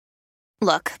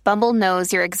Look, Bumble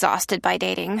knows you're exhausted by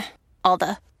dating. All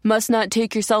the must not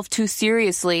take yourself too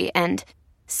seriously and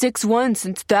 6'1"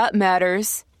 since that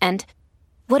matters. And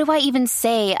what do I even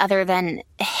say other than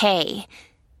hey?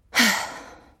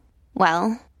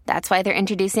 Well, that's why they're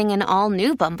introducing an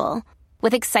all-new Bumble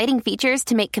with exciting features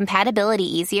to make compatibility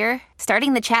easier,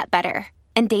 starting the chat better,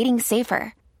 and dating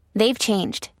safer. They've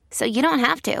changed, so you don't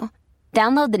have to.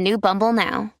 Download the new Bumble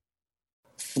now.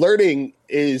 Flirting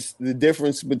is the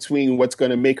difference between what's going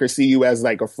to make her see you as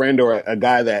like a friend or a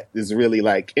guy that is really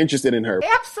like interested in her.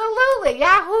 Absolutely.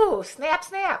 Yahoo. Snap,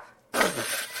 snap.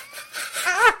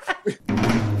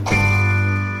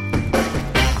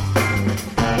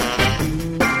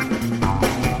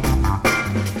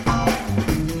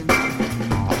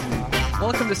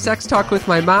 Welcome to Sex Talk with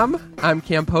My Mom. I'm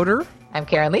Cam Potter. I'm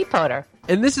Karen Lee Potter.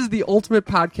 And this is the ultimate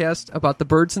podcast about the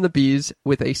birds and the bees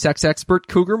with a sex expert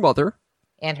cougar mother.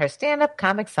 And her stand-up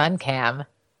comic son, Cam.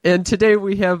 And today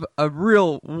we have a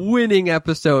real winning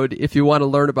episode if you want to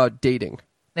learn about dating.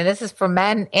 And this is for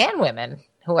men and women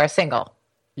who are single.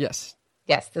 Yes.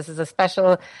 Yes, this is a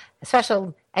special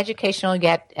educational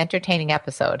yet entertaining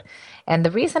episode. And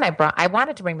the reason I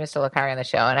wanted to bring Mr. Licari on the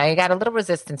show, and I got a little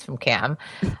resistance from Cam.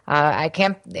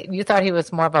 You thought he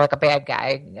was more of like a bad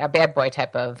guy, a bad boy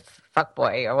type of fuck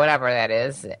boy or whatever that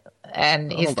is.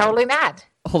 And he's totally not.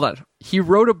 Hold on. He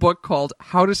wrote a book called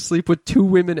How to Sleep with 2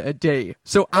 Women a Day.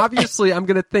 So obviously I'm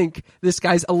going to think this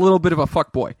guy's a little bit of a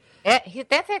fuckboy.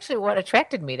 That's actually what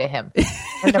attracted me to him.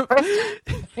 And the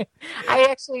first,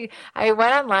 I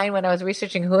went online when I was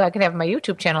researching who I could have on my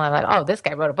YouTube channel. I'm like, oh, this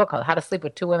guy wrote a book called How to Sleep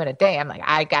with 2 Women a Day. I'm like,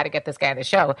 I got to get this guy on the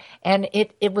show. And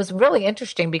it was really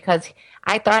interesting because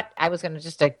I thought I was going to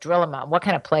just like drill him on what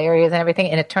kind of player he is and everything.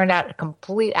 And it turned out a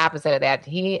complete opposite of that.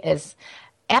 He is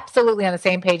absolutely on the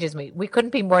same page as me. We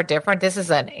couldn't be more different. This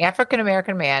is an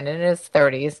African-American man in his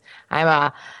 30s.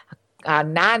 I'm a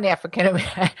non-African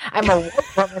American. I'm a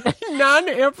woman.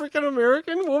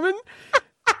 Non-African-American woman?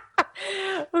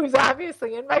 Who's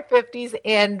obviously in my 50s.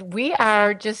 And we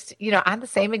are just, on the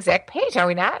same exact page, are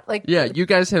we not? Yeah, you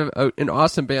guys have an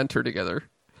awesome banter together.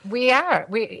 We are.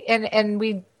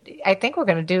 I think we're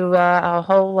going to do a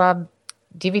whole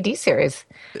DVD series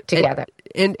together.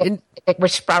 And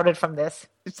which sprouted from this.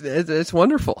 It's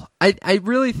wonderful. I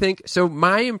really think so.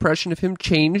 My impression of him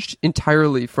changed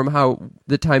entirely from how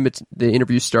the time the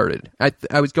interview started.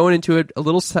 I was going into it a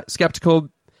little skeptical,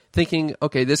 thinking,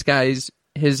 okay, this guy's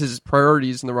his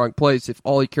priorities in the wrong place if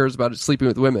all he cares about is sleeping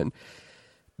with women.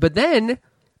 But then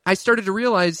I started to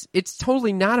realize it's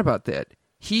totally not about that.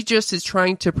 He just is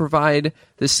trying to provide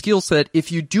the skill set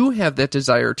if you do have that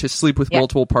desire to sleep with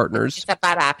multiple partners. It's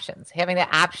about options, having the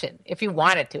option. If you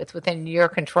wanted to, it's within your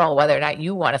control whether or not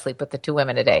you want to sleep with the 2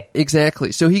 women a day.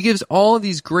 Exactly. So he gives all of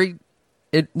these great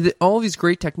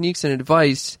techniques and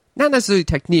advice, not necessarily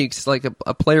techniques like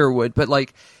a player would, but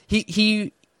like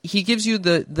he gives you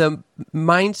the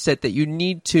mindset that you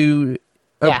need to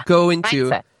go into.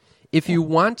 Mindset. If you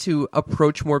want to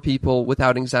approach more people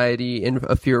without anxiety and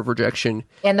a fear of rejection.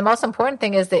 And the most important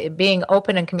thing is that being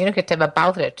open and communicative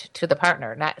about it to the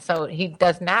partner. So he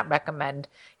does not recommend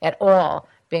at all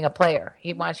being a player.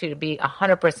 He wants you to be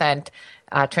 100%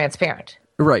 transparent.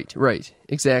 Right.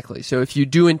 Exactly. So if you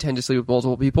do intend to sleep with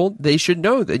multiple people, they should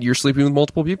know that you're sleeping with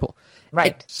multiple people.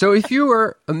 Right. So if you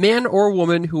are a man or a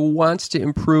woman who wants to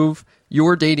improve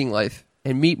your dating life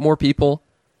and meet more people,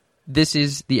 this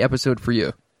is the episode for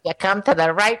you. You come to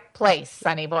the right place,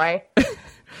 sonny boy.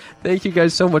 Thank you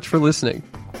guys so much for listening.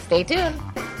 Stay tuned.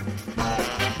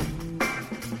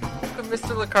 Welcome,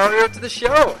 Mr. Licari, to the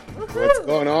show. Woo-hoo. What's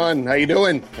going on? How you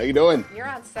doing? You're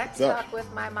on Sex Talk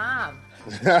with my mom.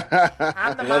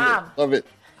 I'm the mom. Love it.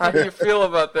 How do you feel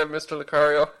about that, Mr.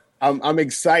 Licari? I'm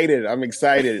excited.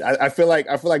 I feel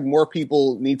like more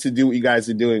people need to do what you guys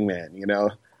are doing, man.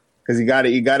 Because you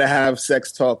gotta have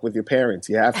sex talk with your parents.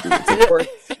 You have to. It's important.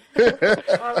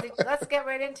 Well, let's get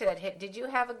right into it. Did you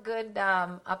have a good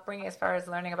upbringing as far as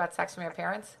learning about sex from your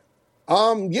parents?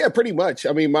 Yeah, pretty much.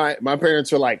 I mean, my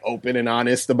parents are like open and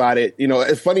honest about it.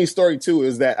 A funny story too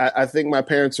is that I think my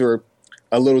parents were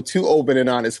a little too open and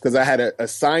honest because I had a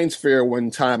science fair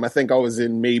one time. I think I was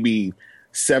in maybe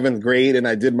 7th grade and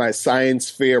I did my science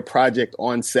fair project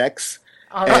on sex.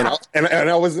 Oh, and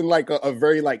I was in like a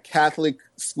very like Catholic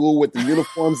school with the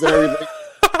uniforms and everything.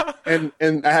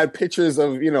 And I had pictures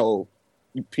of,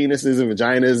 penises and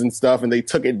vaginas and stuff, and they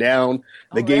took it down.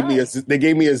 They gave me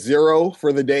a 0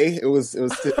 for the day. It was crazy.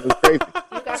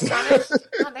 You got punished?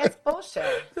 Oh, that's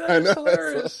bullshit. That's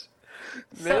hilarious.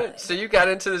 Man, so you got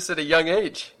into this at a young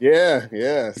age. Yeah,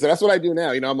 yeah. So that's what I do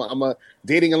now. I'm a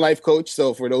dating and life coach.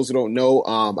 So for those who don't know,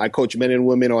 I coach men and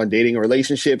women on dating and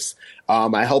relationships.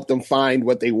 I help them find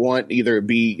what they want, either it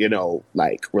be,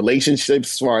 like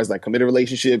relationships, as far as like committed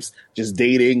relationships, just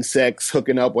dating, sex,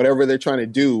 hooking up, whatever they're trying to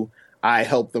do. I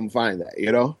help them find that,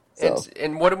 So.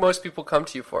 And what do most people come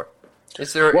to you for?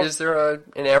 Is there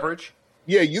an average?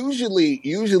 Yeah,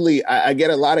 usually I get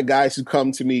a lot of guys who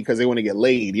come to me because they want to get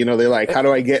laid. They're like, how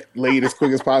do I get laid as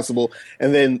quick as possible?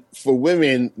 And then for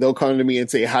women, they'll come to me and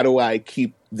say, how do I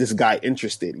keep this guy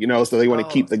interested? So they want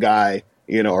to keep the guy,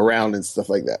 around and stuff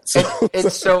like that.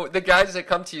 So the guys that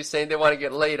come to you saying they want to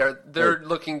get laid, they're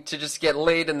looking to just get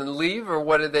laid and then leave, or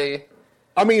what are they?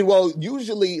 I mean, well,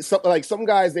 usually some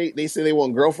guys, they say they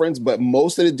want girlfriends, but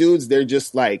most of the dudes, they're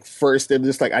just like, first, they're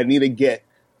just like, I need to get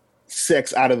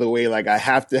sex out of the way. Like, I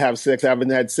have to have sex. I haven't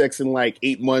had sex in like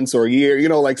 8 months or a year,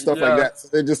 like stuff like that. So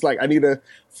they're just like, I need to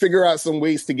figure out some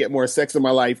ways to get more sex in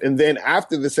my life. And then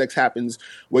after the sex happens,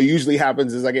 what usually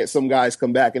happens is I get some guys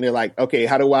come back and they're like, okay,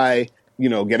 how do I,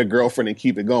 get a girlfriend and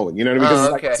keep it going? You know what I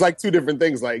mean? Because it's like two different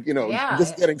things, like,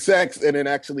 just getting sex and then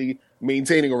actually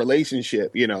maintaining a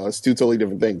relationship, it's two totally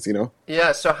different things,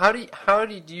 Yeah. So how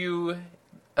did you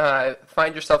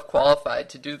find yourself qualified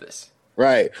to do this?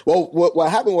 Right. Well,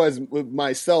 what happened was with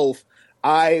myself,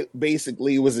 I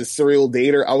basically was a serial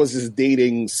dater. I was just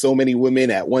dating so many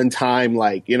women at one time,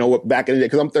 like, back in the day,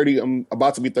 because I'm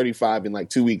about to be 35 in like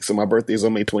 2 weeks. So my birthday is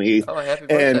on May 28th. Oh, happy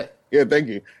birthday. Yeah, thank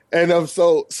you. And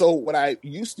so what I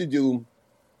used to do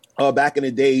back in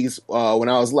the days when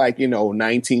I was like,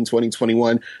 19, 20,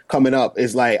 21 coming up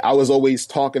is like I was always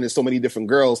talking to so many different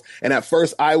girls. And at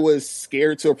first I was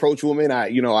scared to approach women. I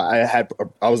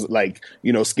was like,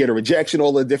 scared of rejection,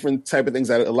 all the different type of things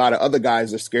that a lot of other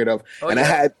guys are scared of.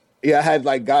 I had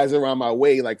like guys around my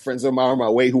way, like friends of mine around my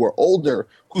way who were older,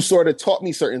 who sort of taught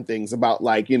me certain things about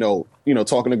like,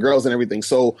 talking to girls and everything.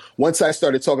 So once I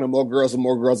started talking to more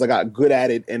girls, I got good at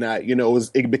it. And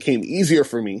it became easier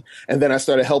for me. And then I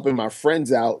started helping my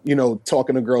friends out,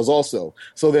 talking to girls also.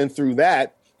 So then through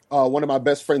that, one of my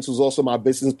best friends, who's also my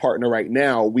business partner right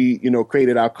now, we,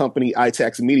 created our company,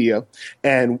 iTax Media.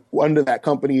 And under that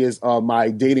company is my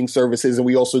dating services. And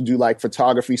we also do like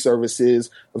photography services,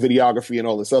 videography, and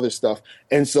all this other stuff.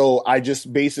 And so I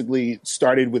just basically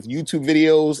started with YouTube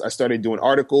videos. I started doing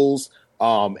articles.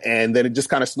 And then it just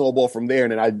kind of snowballed from there.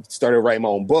 And then I started writing my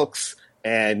own books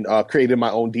and created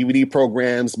my own DVD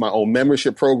programs, my own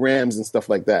membership programs, and stuff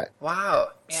like that.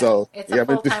 Wow. Yeah. So it's a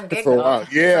full-time gig for a while.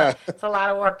 Yeah. It's a lot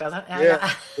of work, doesn't it?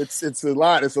 Yeah. It's a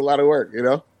lot. It's a lot of work,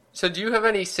 So do you have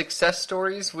any success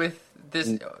stories with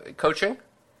this coaching?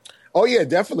 Oh, yeah,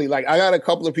 definitely. Like, I got a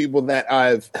couple of people that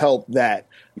I've helped that,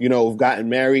 have gotten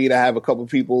married. I have a couple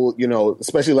of people,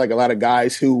 especially like a lot of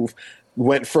guys who've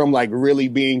went from like really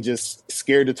being just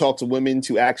scared to talk to women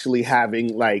to actually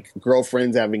having like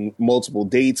girlfriends, having multiple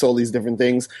dates, all these different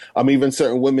things. Even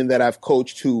certain women that I've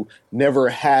coached who never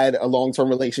had a long-term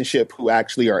relationship who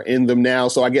actually are in them now.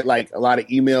 So I get like a lot of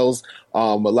emails,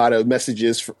 a lot of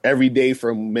messages every day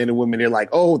from men and women. They're like,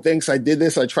 oh, thanks. I did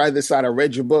this. I tried this out. I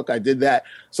read your book. I did that.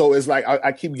 So it's like,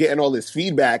 I keep getting all this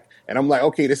feedback and I'm like,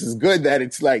 okay, this is good that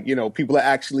it's like, people are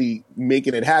actually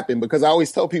making it happen, because I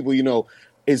always tell people,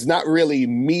 it's not really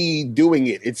me doing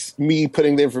it. It's me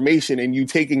putting the information and you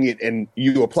taking it and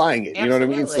you applying it. You know what I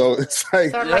mean? So it's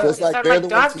like, they're the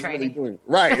ones who's really doing it.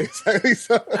 Right. Exactly.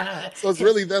 So it's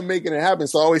really them making it happen.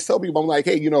 So I always tell people, I'm like,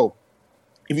 hey,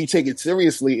 if you take it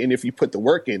seriously and if you put the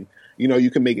work in, you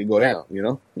can make it go down,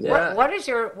 Yeah.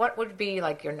 What would be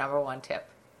like your number one tip?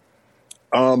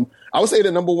 I would say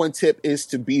the number one tip is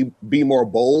to be more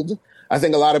bold. I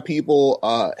think a lot of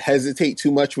people hesitate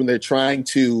too much when they're trying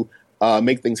to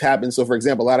make things happen. So, for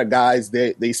example, a lot of guys,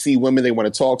 they see women they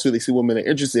want to talk to, they see women they're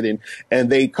interested in, and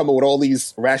they come up with all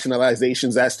these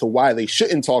rationalizations as to why they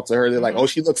shouldn't talk to her. They're like, oh,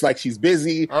 she looks like she's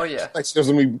busy. Oh, yeah. Like she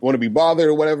doesn't want to be bothered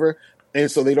or whatever. And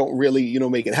so they don't really,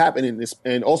 make it happen in this.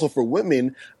 And also for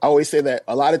women, I always say that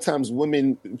a lot of times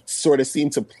women sort of seem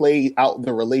to play out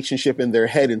the relationship in their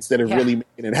head instead of really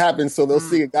making it happen. So they'll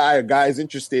see a guy's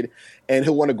interested and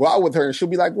he'll want to go out with her and she'll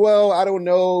be like, well, I don't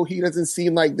know. He doesn't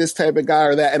seem like this type of guy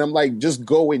or that. And I'm like, just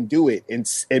go and do it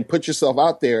and put yourself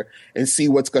out there and see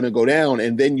what's going to go down.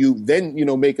 And then you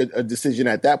make a decision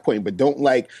at that point, but don't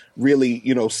like really,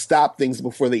 stop things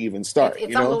before they even start.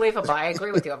 It's unbelievable. I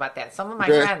agree with you about that. Some of my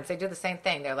friends, they do the same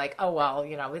thing. They're like, oh, well,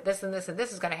 this and this and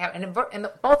this is going to happen. And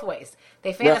both ways.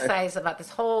 They fantasize about this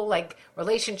whole, like,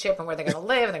 relationship and where they're going to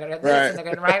live, and they're going to do this, and they're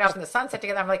going to ride off in the sunset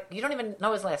together. I'm like, you don't even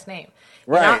know his last name.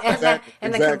 Right.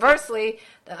 And then conversely,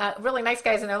 really nice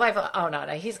guys in their life, oh, no,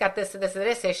 he's got this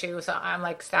issue, so I'm,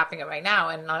 like, stopping it right now.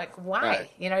 And I'm like, why?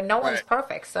 Right. No one's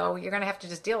perfect, so you're going to have to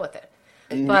just deal with it.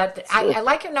 But I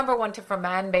like your number one tip for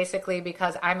men, basically,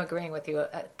 because I'm agreeing with you.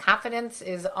 Confidence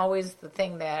is always the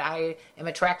thing that I am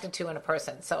attracted to in a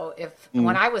person. So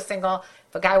when I was single,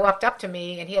 if a guy walked up to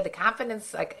me and he had the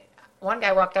confidence, like one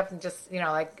guy walked up and just,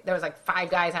 like there was like 5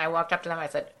 guys, and I walked up to them and I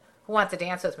said, who wants to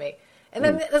dance with me? And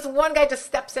then this one guy just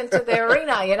steps into the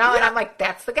arena, and I'm like,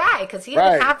 that's the guy, because he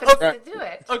had the confidence to do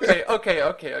it. Okay.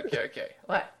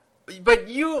 What? But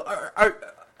you are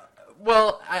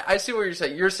well, I see what you're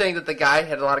saying. You're saying that the guy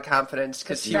had a lot of confidence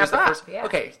because he was the first. Yeah.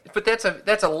 Okay, but that's a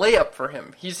layup for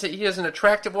him. He has an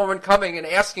attractive woman coming and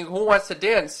asking who wants to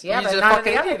dance. Yeah, he's but a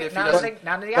fucking idiot if he doesn't.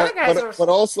 None of the other guys but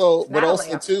also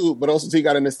too, you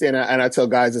got to understand, and I tell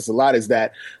guys this a lot, is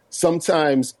that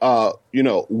sometimes,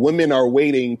 women are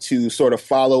waiting to sort of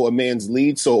follow a man's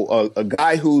lead. So a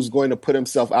guy who's going to put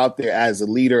himself out there as a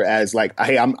leader, as like,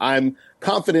 hey, I'm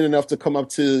confident enough to come up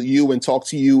to you and talk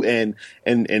to you and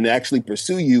actually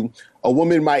pursue you. A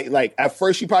woman might, like, at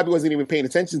first she probably wasn't even paying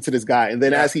attention to this guy. And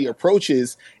then as he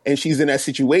approaches and she's in that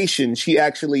situation, she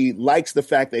actually likes the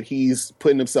fact that he's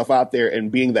putting himself out there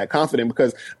and being that confident,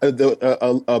 because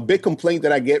a big complaint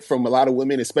that I get from a lot of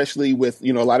women, especially with,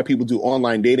 a lot of people do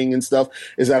online dating and stuff,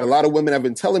 is that a lot of women have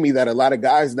been telling me that a lot of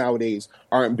guys nowadays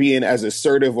aren't being as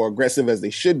assertive or aggressive as they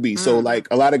should be. So like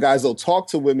a lot of guys will talk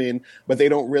to women, but they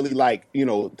don't really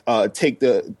take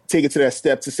it to that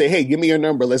step to say, hey, give me your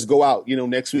number. Let's go out,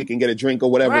 next week and get a drink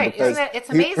or whatever. Right. Because, it's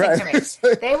amazing to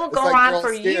me. They will go on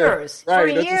for years.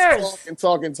 Right. For years. Just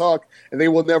talk, and they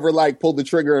will never pull the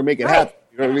trigger and make it happen.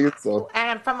 You know what I mean? So,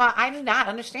 and I do not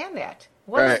understand that.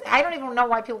 I don't even know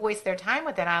why people waste their time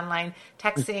with that online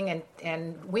texting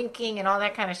and winking and all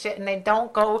that kind of shit, and they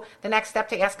don't go the next step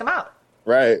to ask them out.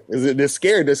 Right. They're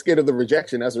scared. They're scared of the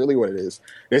rejection. That's really what it is.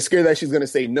 They're scared that she's going to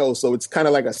say no. So it's kind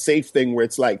of like a safe thing where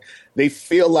it's like they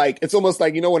feel like it's almost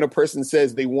like, when a person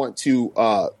says they want to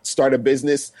start a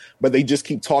business, but they just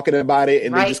keep talking about it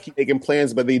and they just keep making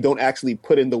plans, but they don't actually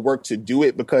put in the work to do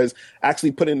it, because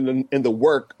actually putting in the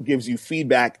work gives you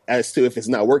feedback as to if it's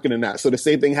not working or not. So the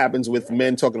same thing happens with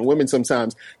men talking to women.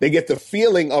 Sometimes they get the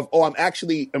feeling of, I'm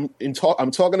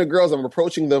talking to girls, I'm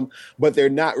approaching them, but they're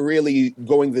not really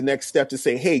going the next step to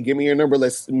say, hey, give me your number,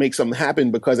 let's make something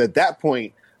happen, because at that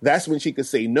point, that's when she could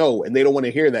say no, and they don't want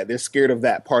to hear that. They're scared of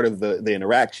that part of the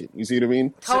interaction. You see what I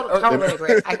mean? Totally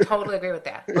agree. I totally agree with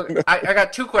that. Look, I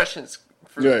got 2 questions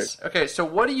for this. Okay, so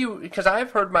what do you, because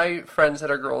I've heard my friends that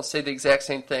are girls say the exact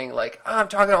same thing, like, I'm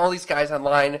talking to all these guys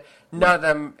online, none of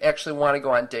them actually want to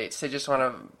go on dates. They just want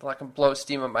to fucking blow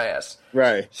steam up my ass.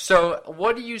 Right. So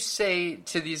what do you say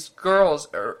to these girls,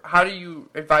 or how do you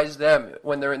advise them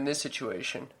when they're in this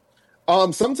situation?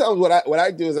 Sometimes what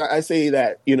I do is I say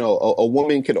that, a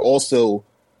woman can also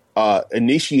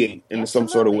initiate in some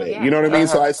sort of way. Yeah. You know what I mean?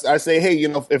 So I say, hey,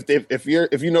 if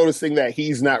you're noticing that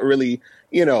he's not really,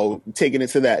 taking it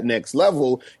to that next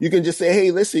level, you can just say,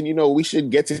 hey, listen, we should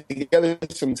get together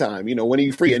sometime. When are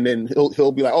you free? And then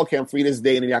he'll be like, okay, I'm free this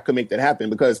day, and then I can make that happen.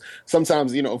 Because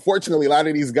sometimes, unfortunately, a lot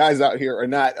of these guys out here are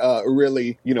not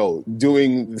really,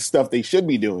 doing the stuff they should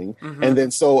be doing. Mm-hmm. And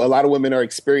then so a lot of women are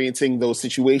experiencing those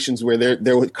situations where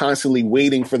they're constantly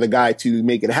waiting for the guy to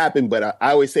make it happen. But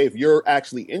I always say, if you're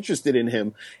actually interested in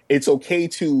him, it's okay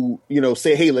to,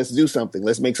 say, hey, let's do something.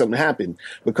 Let's make something happen,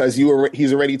 because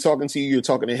he's already talking to you. You're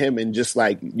talking to him, and just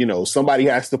like, somebody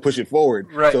has to push it forward.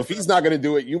 Right. So if he's not going to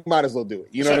do it, you might as well do it.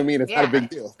 You know what I mean? It's not a big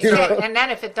deal. And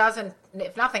then if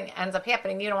nothing ends up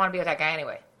happening, you don't want to be with that guy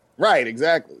anyway. Right,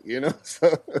 exactly.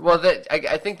 So. Well,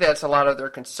 I think that's a lot of their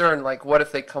concern. Like, what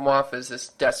if they come off as this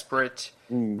desperate,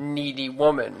 needy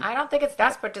woman? I don't think it's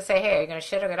desperate to say, hey, are you going to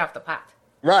shit or get off the pot?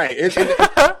 Right.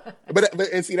 But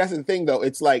see, that's the thing, though.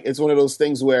 It's like, it's one of those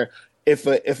things where if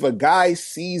a guy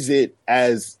sees it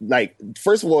as, like,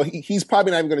 first of all, he's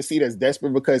probably not even going to see it as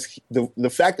desperate, because the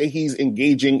fact that he's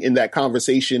engaging in that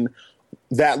conversation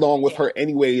that long with her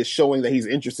anyway is showing that he's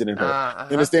interested in her.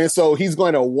 You understand? So he's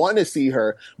going to want to see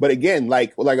her. But again,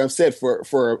 like I've said,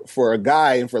 for a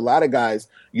guy, and for a lot of guys,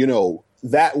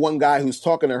 that one guy who's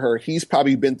talking to her, he's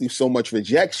probably been through so much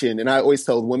rejection. And I always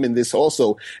tell women this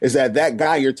also, is that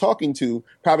guy you're talking to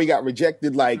probably got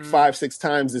rejected like 5-6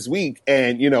 times this week.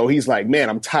 And, he's like, man,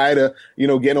 I'm tired of,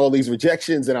 getting all these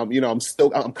rejections. And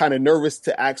I'm kind of nervous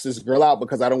to ask this girl out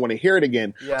because I don't want to hear it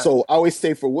again. Yeah. So I always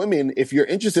say for women, if you're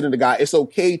interested in the guy, it's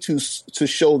okay to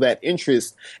show that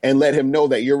interest and let him know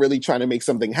that you're really trying to make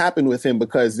something happen with him,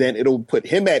 because then it'll put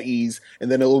him at ease,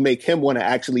 and then it'll make him want to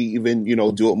actually even,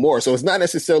 do it more. So it's not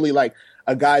necessarily like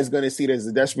a guy's going to see it as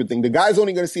a desperate thing. The guy's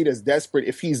only going to see it as desperate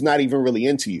if he's not even really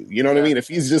into you. You know what I mean? If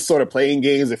he's just sort of playing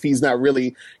games, if he's not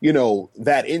really,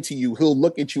 that into you, he'll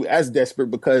look at you as desperate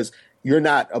because you're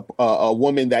not a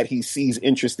woman that he sees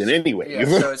interest in anyway. Yeah,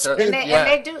 and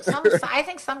they do. I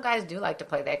think some guys do like to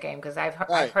play that game, because I've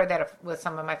heard that with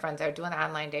some of my friends that are doing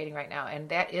online dating right now, and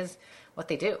that is what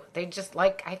they do. I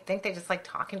think they just like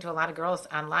talking to a lot of girls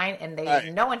online, and they have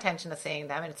no intention of seeing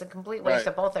them, and it's a complete waste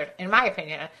of both. In my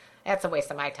opinion, that's a waste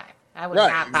of my time. I would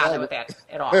not bother with that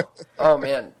at all. Oh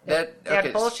man,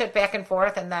 that bullshit back and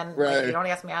forth, and then you don't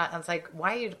ask me out, and it's like,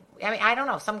 why you? I mean, I don't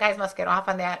know. Some guys must get off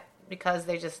on that because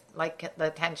they just like the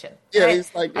attention. Yeah,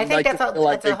 I think that's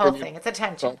a whole thing. It's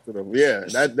attention. Talk to them. Yeah,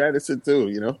 that is it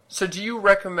too. So, do you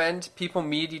recommend people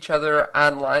meet each other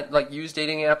online, like use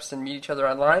dating apps and meet each other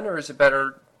online, or is it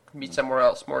better meet somewhere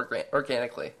else more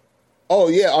organically? Oh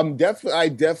yeah, I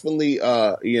definitely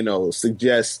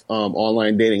suggest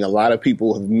online dating. A lot of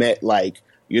people have met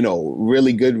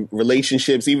really good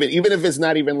relationships, even if it's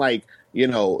not even like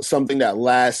something that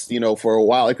lasts, for a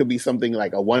while. It could be something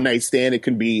like a one night stand. It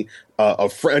could be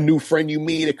a new friend you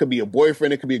meet. It could be a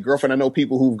boyfriend. It could be a girlfriend. I know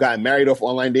people who've gotten married off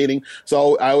online dating.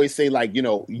 So I always say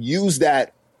use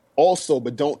that also,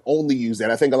 but don't only use that.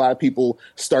 I think a lot of people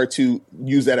start to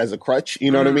use that as a crutch.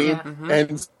 You know what I mean? Mm-hmm.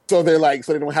 And so they're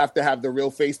so they don't have to have the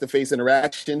real face-to-face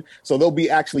interaction. So they'll be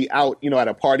actually out, at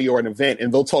a party or an event,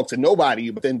 and they'll talk to nobody,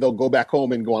 but then they'll go back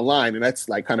home and go online, and that's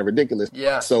kind of ridiculous.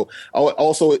 Yeah. So I'll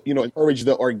also, encourage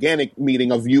the organic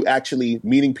meeting of you actually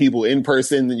meeting people in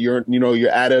person. You're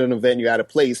at an event, you're at a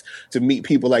place to meet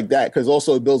people like that, because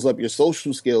also it builds up your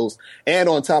social skills. And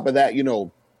on top of that,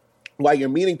 while you're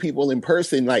meeting people in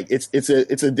person, it's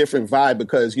a different vibe,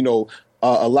 because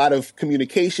a lot of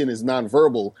communication is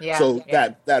nonverbal. Yeah, so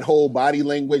that whole body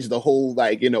language, the whole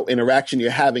interaction you're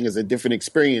having is a different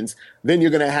experience than you're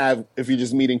going to have if you're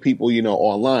just meeting people,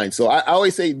 online. So I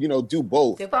always say, do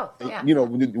both. Do both, yeah.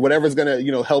 Whatever's going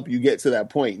to, help you get to that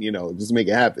point, just make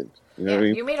it happen. You know what I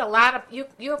mean? You meet a lot of,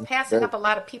 you're passing up a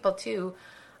lot of people too.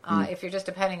 If you're just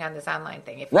depending on this online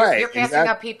thing. If you're passing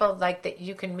up people that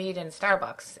you can meet in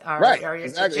Starbucks or your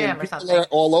gym or something. People are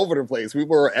all over the place.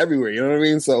 People are everywhere. You know what I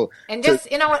mean? So and just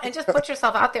and just put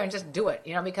yourself out there and just do it.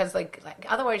 Because like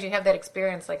otherwise you have that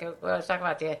experience like I was talking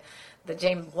about the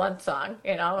James Blunt song.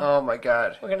 Oh my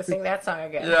God, we're gonna sing that song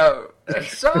again. Yeah, I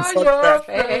saw your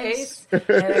face and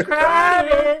I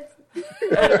cried.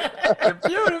 You're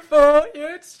beautiful.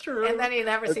 It's true. And then he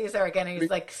never sees her again. And he's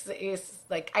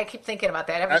like, I keep thinking about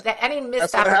that. Any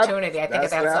missed opportunity, I think of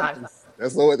that song.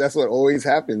 That's what always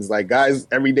happens. Like guys,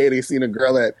 every day they see a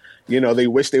girl that they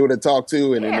wish they would have talked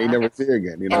to, and then they never see her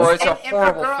again. Oh, it's a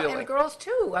horrible feeling. And girls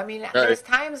too. I mean, there's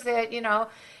times that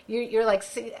you're like,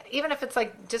 even if it's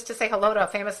like just to say hello to a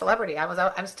famous celebrity.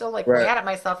 I'm still mad at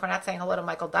myself for not saying hello to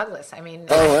Michael Douglas. I mean,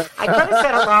 I could have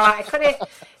said hello. I could have,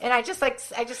 and I just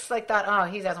thought, oh,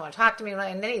 he doesn't want to talk to me.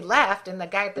 And then he left, and the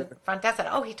guy at the front desk said,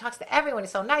 oh, he talks to everyone.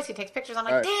 He's so nice. He takes pictures. I'm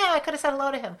like, damn, I could have said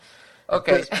hello to him.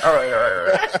 Okay, all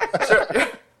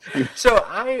right. So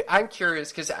I'm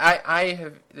curious, because I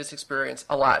have this experience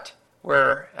a lot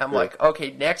where I'm like,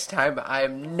 okay, next time I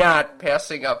am not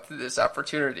passing up this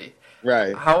opportunity.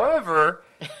 Right. However,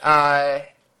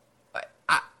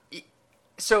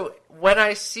 so when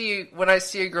I see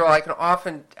a girl, I can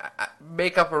often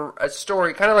make up a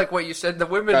story, kind of like what you said the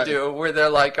women do, where they're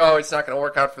like, oh, it's not going to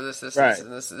work out for this and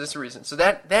this reason. So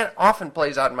that often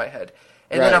plays out in my head.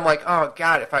 And then I'm like, oh,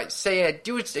 God, if I say I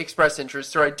do express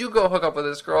interest or I do go hook up with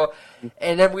this girl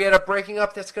and then we end up breaking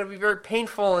up, that's going to be very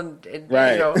painful. And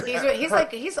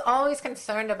he's always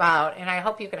concerned about, and I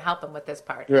hope you can help him with this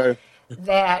part,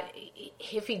 that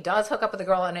if he does hook up with a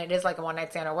girl and it is like a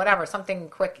one-night stand or whatever, something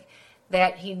quick,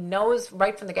 that he knows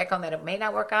right from the get-go that it may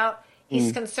not work out,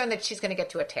 he's concerned that she's going to get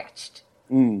too attached.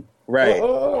 Right.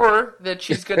 Or that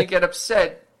she's going to get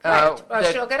upset.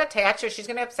 She'll get attached, or she's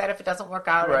going to get upset if it doesn't work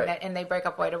out, and they break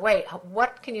up right away.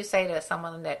 What can you say to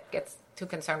someone that gets too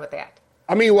concerned with that?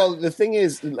 I mean, well, the thing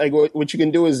is, like, what you can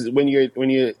do is when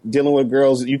you're dealing with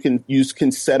girls, you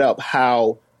can set up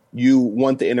how you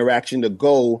want the interaction to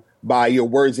go by your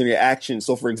words and your actions.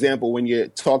 So, for example, when you're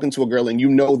talking to a girl and you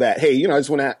know that, hey, I just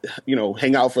want to,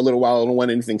 hang out for a little while. I don't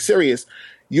want anything serious.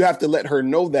 You have to let her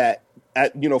know that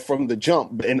from the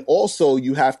jump. And also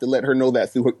you have to let her know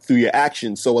that through your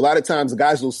actions. So a lot of times the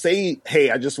guys will say,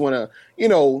 hey, I just want to,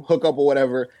 hook up or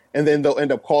whatever. And then they'll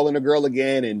end up calling a girl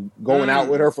again and going out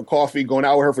with her for coffee, going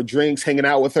out with her for drinks, hanging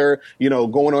out with her,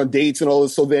 going on dates and all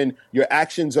this. So then your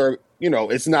actions are,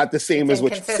 it's not the same as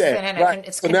what you said. And right?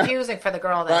 it's confusing for the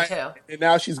girl then too. And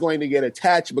now she's going to get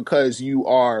attached because you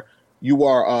are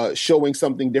showing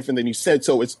something different than you said.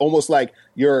 So it's almost like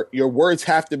your words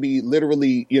have to be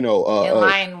literally, in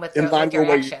line with your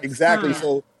actions. Exactly.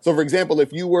 So for example,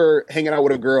 if you were hanging out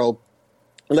with a girl,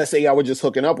 let's say I was just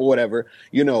hooking up or whatever,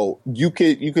 you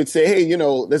could say, hey,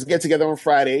 let's get together on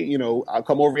Friday. I'll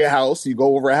come over your house. You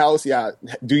go over a house,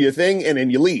 do your thing, and then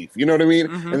you leave. You know what I mean?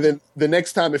 Mm-hmm. And then the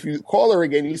next time, if you call her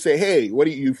again, you say, hey, what are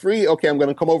you free? Okay, I'm going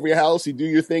to come over your house. You do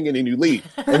your thing, and then you leave.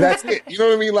 And that's it. You know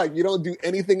what I mean? Like, you don't do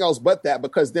anything else but that,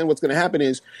 because then what's going to happen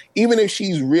is, even if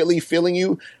she's really feeling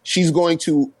you, she's going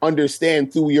to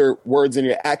understand through your words and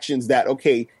your actions that,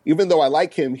 okay, even though I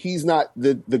like him, he's not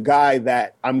the guy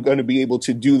that I'm going to be able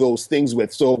to do those things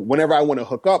with. So whenever I want to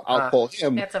hook up, I'll call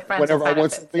him. Whenever I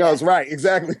want something else. Right,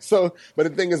 exactly. So, but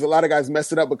the thing is, a lot of guys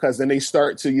mess it up because then they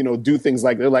start to, do things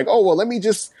like, they're like, oh, well, let me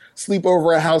just sleep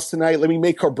over a house tonight. Let me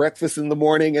make her breakfast in the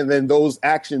morning. And then those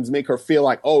actions make her feel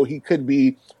like, oh, he could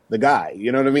be the guy.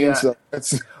 You know what I mean? Yeah. So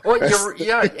that's... Well,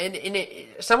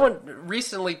 someone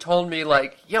recently told me,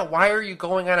 like, why are you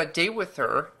going on a date with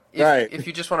her? If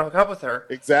you just want to hook up with her.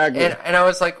 Exactly. And I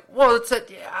was like, well,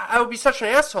 I would be such an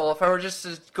asshole if I were just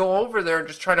to go over there and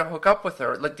just try to hook up with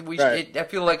her. Like, I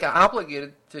feel like I'm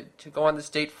obligated to go on this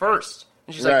date first.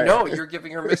 And she's like, no, you're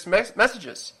giving her mixed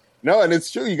messages. No, and it's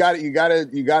true. You got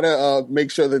to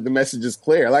make sure that the message is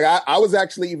clear. Like, I was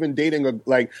actually even dating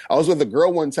I was with a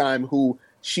girl one time who,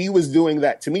 she was doing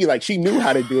that to me. Like, she knew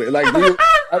how to do it. Like,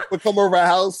 I would come over our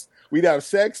house. We'd have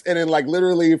sex, and then, like,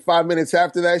 literally 5 minutes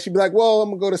after that, she'd be like, well, I'm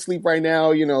going to go to sleep right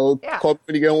now, call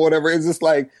me again, whatever. It's just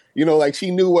like, like, she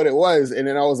knew what it was. And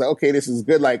then I was like, okay, this is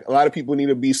good. Like, a lot of people need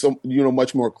to be so,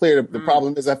 much more clear. The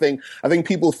problem is, I think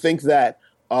people think that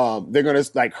they're going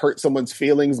to, like, hurt someone's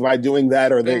feelings by doing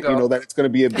that, or that, that it's going to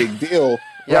be a big deal.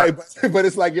 Right. But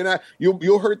it's like,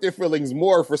 you'll hurt their feelings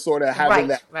more for sort of having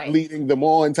that leading them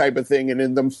on type of thing, and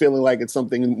then them feeling like it's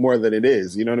something more than it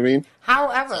is. You know what I mean?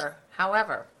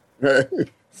 However,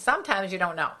 sometimes you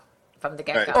don't know from the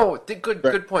get-go. Oh,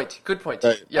 good point.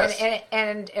 Right. Yes.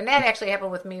 And that actually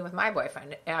happened with me with my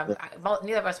boyfriend.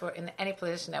 Neither of us were in any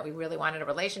position that we really wanted a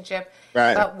relationship.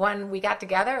 Right. But when we got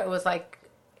together, it was like,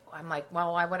 I'm like,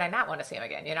 well, why would I not want to see him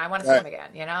again? I want to see him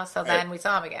again, So then we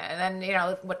saw him again. And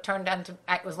then, what turned into,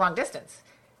 it was long distance.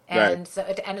 And so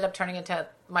it ended up turning into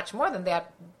much more than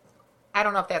that. I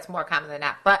don't know if that's more common than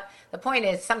not. But the point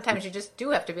is, sometimes you just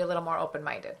do have to be a little more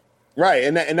open-minded. Right,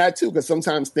 and that too, because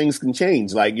sometimes things can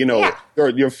change. Like,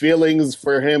 your feelings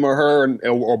for him or her,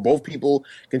 or both people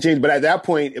can change. But at that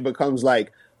point, it becomes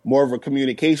like more of a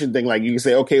communication thing. Like, you can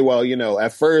say, okay, well,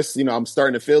 at first, I'm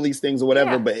starting to feel these things or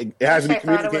whatever, but it has to be communicated.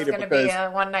 I thought it was going to be a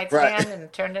one-night stand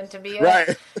and turned into be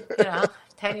a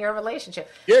 10-year relationship.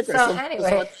 Yeah, because some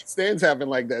one-night stands happen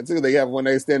like that too. They have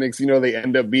one-night stands, they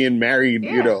end up being married,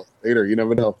 later. You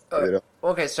never know.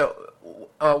 Okay, so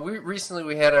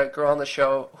we had a girl on the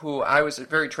show who I was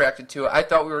very attracted to. I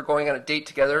thought we were going on a date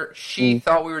together. She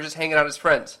thought we were just hanging out as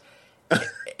friends.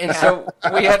 And so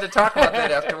we had to talk about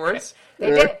that afterwards. They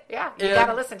did, yeah. You got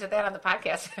to listen to that on the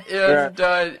podcast.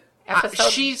 And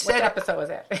she said, what episode was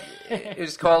that? It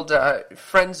was called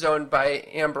Friend Zone by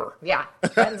Amber. Yeah,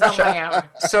 Friend Zone by Amber.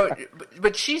 So,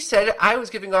 but she said I was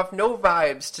giving off no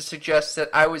vibes to suggest that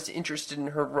I was interested in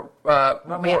her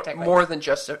more than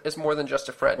just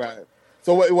a friend. Right.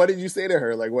 So what did you say to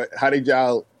her? Like, how did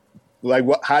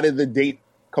the date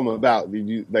come about?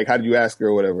 How did you ask her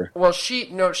or whatever? Well,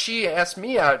 she asked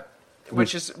me out,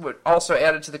 which is what also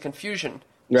added to the confusion.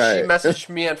 Right. She messaged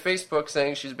me on Facebook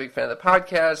saying she's a big fan of the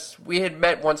podcast. We had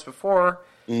met once before,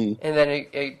 and then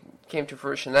it came to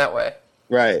fruition that way.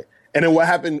 Right. And then what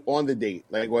happened on the date?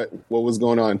 Like, what was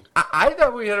going on? I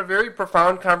thought we had a very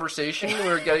profound conversation. We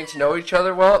were getting to know each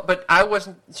other well, but I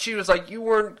wasn't. She was like, you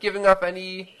weren't giving up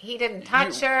any. He didn't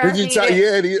touch her. Did you touch?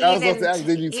 Yeah, I was about to ask.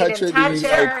 Did you touch her?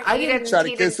 I didn't try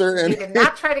to kiss her. He did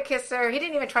not try to kiss her. He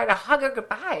didn't even try to hug her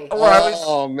goodbye.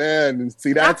 Oh man!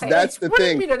 See, that's the thing. What do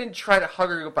you mean I didn't try to hug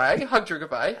her goodbye? I hugged her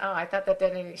goodbye. Oh, I thought that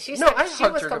didn't. She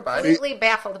was completely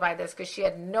baffled by this because she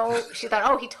thought,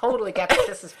 oh, he totally gets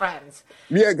this as friends.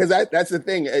 Yeah, because that's the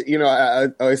thing. I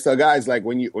always tell guys, like,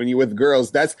 when you're with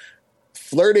girls,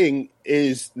 flirting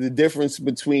is the difference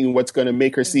between what's going to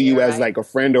make her see you as like a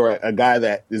friend or a guy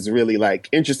that is really like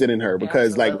interested in her.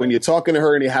 Because like when you're talking to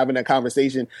her and you're having that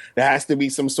conversation, there has to be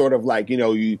some sort of like,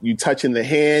 you touching the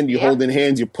hand, you holding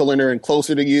hands, you're pulling her in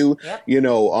closer to you.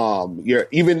 You're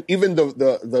even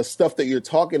the stuff that you're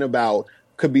talking about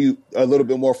could be a little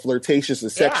bit more flirtatious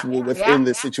and sexual within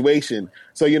the situation.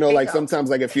 So, like sometimes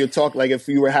like if if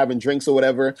you were having drinks or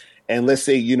whatever, and let's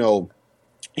say,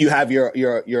 you have your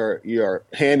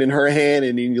hand in her hand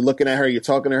and then you're looking at her, you're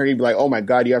talking to her, you'd be like, oh my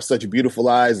God, you have such beautiful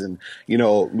eyes. And, be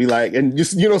like, and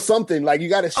just, something like you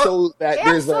got to show that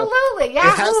there's absolutely. It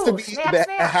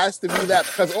has to be that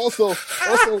because also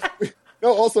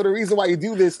the reason why you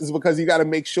do this is because you got to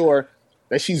make sure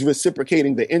that she's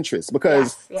reciprocating the interest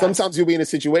because sometimes you'll be in a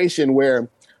situation where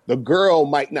the girl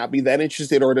might not be that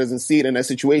interested or doesn't see it in that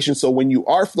situation. So when you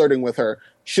are flirting with her,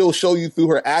 she'll show you through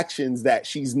her actions that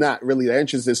she's not really that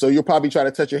interested. So you'll probably try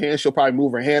to touch her hand. She'll probably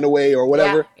move her hand away or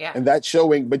whatever. And that's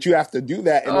showing, but you have to do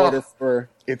that in order for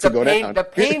it to go down. The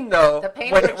pain though,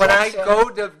 when I go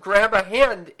to grab a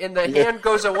hand and the hand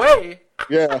goes away,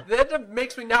 then it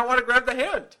makes me not want to grab the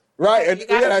hand. Right. And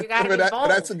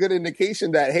that's a good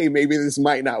indication that, hey, maybe this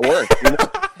might not work.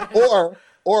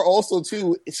 Or also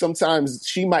too, sometimes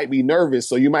she might be nervous.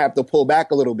 So you might have to pull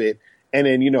back a little bit. And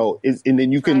then, and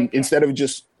then you can, instead of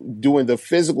just doing the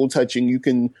physical touching, you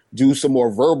can do some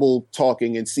more verbal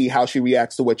talking and see how she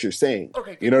reacts to what you're saying.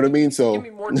 Okay, you know what I mean? So give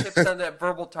me more tips on that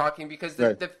verbal talking because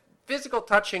the physical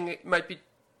touching might be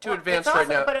too advanced right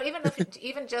now. But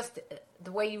even just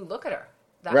the way you look at her.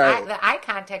 The eye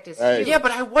contact is huge. Yeah,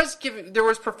 but there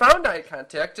was profound eye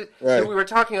contact. And we were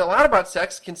talking a lot about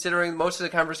sex, considering most of the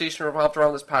conversation revolved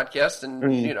around this podcast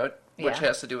and, which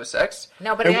has to do with sex.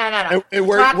 No, but no.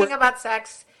 Talking about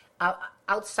sex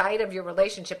outside of your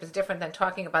relationship is different than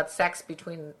talking about sex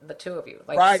between the two of you.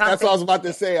 Like that's what I was about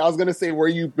to say. I was going to say, were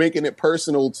you making it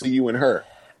personal to you and her?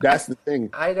 That's the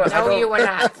thing. You were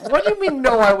not. What do you mean,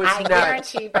 no, I was not? I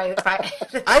guarantee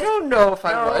I don't know if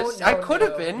I was. I could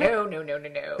have been. No.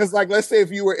 Because, like, let's say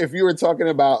if you were talking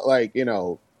about, like,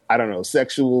 I don't know,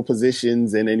 sexual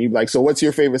positions, and then you'd be like, so what's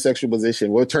your favorite sexual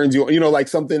position? What turns you, like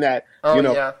something that,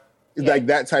 like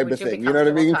that type of thing. You know what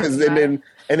I mean? Because and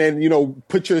then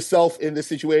put yourself in the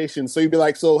situation. So you'd be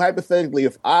like, so hypothetically,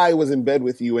 if I was in bed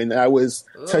with you and I was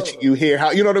touching you here,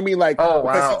 how, you know what I mean? Like,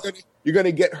 you're going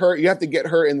to get her, you have to get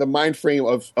her in the mind frame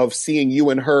of seeing you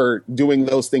and her doing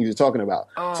those things you're talking about.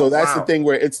 So that's the thing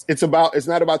where it's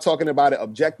not about talking about it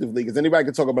objectively, because anybody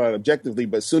can talk about it objectively,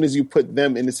 but as soon as you put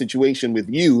them in the situation with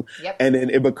you, and then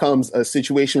it becomes a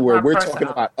situation where we're talking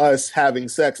about us having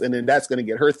sex, and then that's going to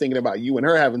get her thinking about you and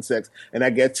her having sex, and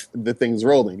that gets the things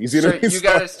rolling. You see what I mean? You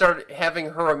got to start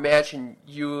having her imagine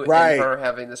you and her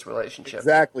having this relationship.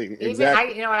 Exactly. You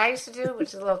know what I used to do,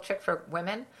 which is a little trick for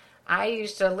women? I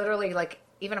used to literally, like,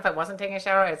 even if I wasn't taking a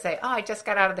shower, I'd say, I just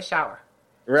got out of the shower.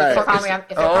 Right. If they call me on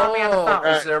the phone.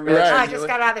 I just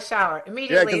got out of the shower.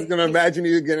 Immediately. Yeah, because he's going to imagine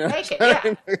you again. Naked,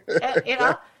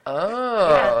 yeah.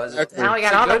 Oh. Yeah. Now we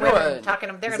got all the women talking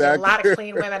to them. There are a lot of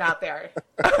clean women out there.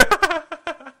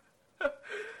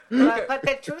 But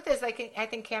the truth is, I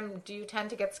think, Kim, do you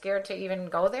tend to get scared to even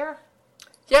go there?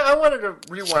 Yeah, I wanted to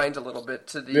rewind a little bit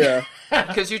to the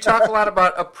because you talk a lot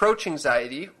about approach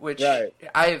anxiety, which I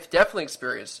have definitely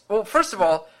experienced. Well, first of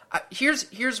all,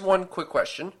 here's one quick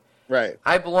question. Right.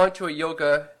 I belong to a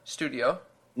yoga studio.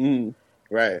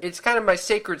 Right. It's kind of my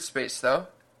sacred space, though,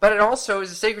 but it also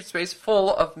is a sacred space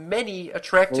full of many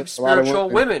attractive spiritual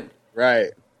women.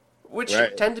 Right. Which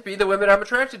tend to be the women I'm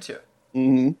attracted to.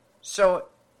 Mm-hmm. So,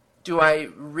 do I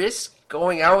risk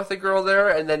going out with a girl there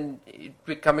and then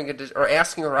becoming or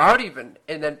asking her out even,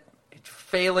 and then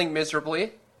failing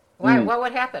miserably? Why? What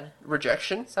would happen?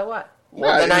 Rejection. So what?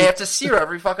 Well, then I have to see her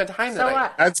every fucking time. So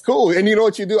what? That's cool. And you know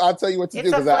what you do? I'll tell you what to do,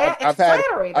 because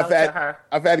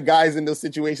I've had guys in those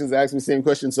situations ask me the same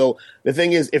question. So the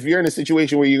thing is, if you're in a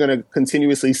situation where you're going to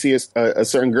continuously see a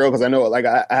certain girl, because I know, like,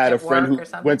 I had a friend who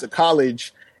went to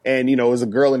college. And, it was a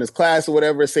girl in his class or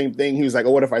whatever, same thing. He was like,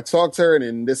 oh, what if I talk to her and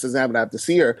then this doesn't happen, I have to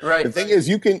see her. Right. The thing is,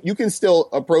 you can still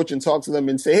approach and talk to them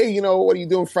and say, hey, what are you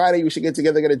doing Friday? We should get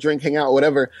together, get a drink, hang out,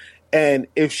 whatever. And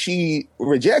if she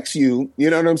rejects you, you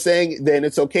know what I'm saying? Then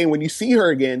it's okay. When you see her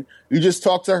again, you just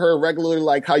talk to her regularly,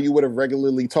 like how you would have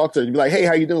regularly talked to her. You'd be like, hey,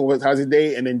 how you doing? How's your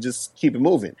day? And then just keep it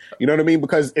moving. You know what I mean?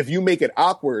 Because if you make it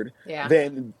awkward,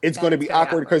 then it's going to be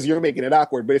awkward because you're making it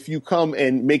awkward. But if you come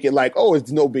and make it like, oh,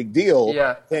 it's no big deal,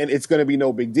 then it's going to be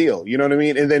no big deal. You know what I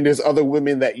mean? And then there's other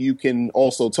women that you can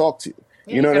also talk to.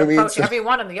 You know what I mean? Approach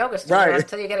everyone in the yoga studio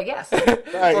until you get a yes.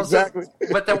 Exactly.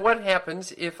 But then what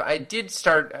happens if I did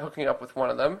start hooking up with one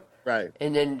of them? Right.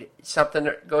 And then something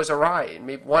goes awry, and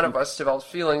maybe one of us develops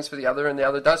feelings for the other, and the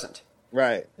other doesn't.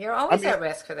 Right. You're always at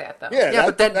risk for that, though. Yeah,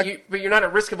 but you're not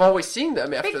at risk of always seeing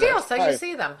them after Big deal. that. So Right. you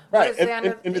see them. Right. What is the end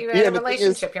of, And you're yeah, in a the thing is-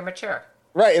 relationship. You're mature.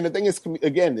 Right, and the thing is,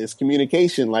 again, is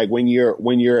communication. Like when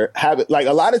you're having, like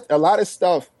a lot of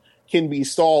stuff can be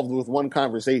solved with one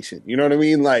conversation. You know what I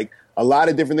mean? Like a lot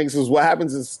of different things. Because what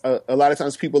happens is a lot of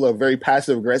times people are very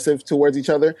passive aggressive towards each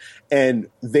other, and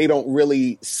they don't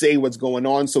really say what's going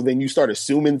on. So then you start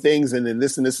assuming things, and then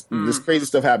this crazy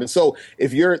stuff happens. So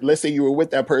if let's say you were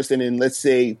with that person, and let's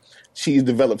say she's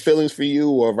developed feelings for you,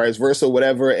 or vice versa,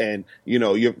 whatever, and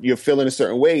you're feeling a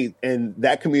certain way, and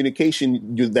that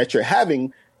communication that you're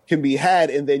having can be had,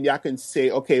 and then y'all can say,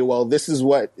 okay, well, this is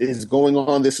what is going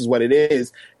on, this is what it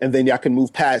is, and then y'all can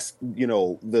move past,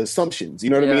 the assumptions, you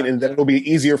know what I mean? And then it'll be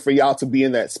easier for y'all to be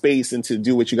in that space and to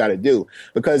do what you got to do.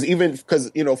 Because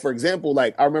for example,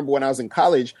 like I remember when I was in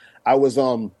college, I was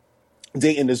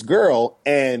dating this girl,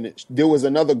 and there was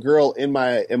another girl in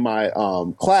my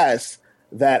class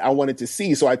that I wanted to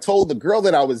see. So I told the girl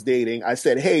that I was dating, I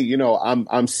said, hey,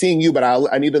 I'm seeing you, but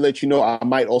I need to let you know I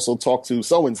might also talk to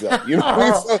so-and-so. You know what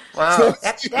I mean? So, Wow.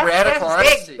 That's Radical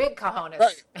honesty. big cojones.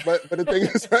 right. But the thing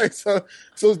is, right. So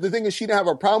the thing is, she didn't have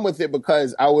a problem with it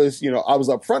because I was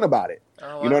upfront about it.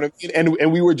 Oh, wow. You know what I mean?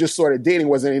 And we were just sort of dating,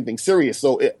 wasn't anything serious.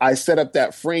 So I set up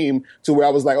that frame to where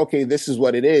I was like, okay, this is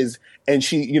what it is. And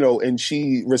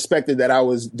she respected that I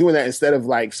was doing that instead of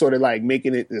like sort of like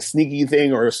making it a sneaky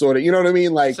thing or sort of, you know what I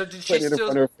mean? Like, So did she putting it in still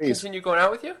front of her face. continue going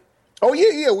out with you? Oh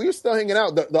yeah, we were still hanging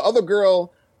out. The other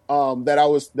girl that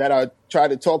I tried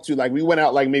to talk to, like we went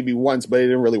out like maybe once, but it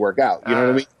didn't really work out. You know what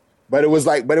I mean? But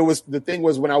the thing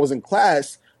was when I was in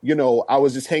class, I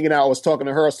was just hanging out. I was talking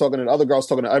to her. I was talking to the other girls,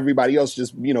 talking to everybody else,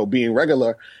 just, being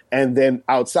regular. And then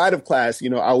outside of class,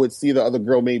 I would see the other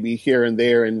girl maybe here and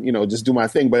there and, just do my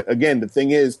thing. But again, the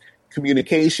thing is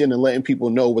communication and letting people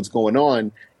know what's going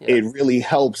on. Yeah. It really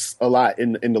helps a lot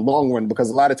in the long run, because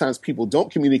a lot of times people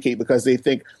don't communicate because they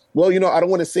think, well, I don't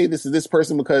want to say this to this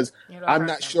person because I'm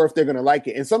not sure if they're going to like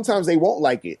it. And sometimes they won't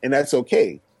like it, and that's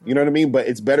okay. You know what I mean? But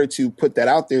it's better to put that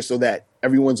out there so that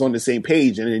everyone's on the same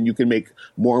page, and then you can make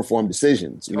more informed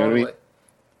decisions. You know what I mean?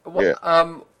 Well, Yeah.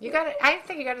 I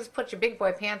think you got to just put your big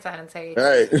boy pants on and say,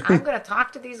 Right. I'm going to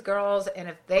talk to these girls, and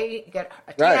if they get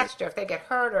attached or if they get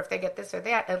hurt or if they get this or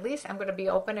that, at least I'm going to be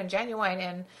open and genuine,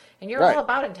 and you're Right. all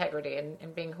about integrity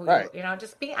and being who Right.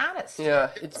 just be honest. yeah.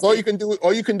 All you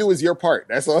can do is your part.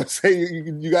 That's all I'm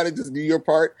saying. You got to just do your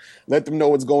part, let them know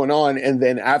what's going on, and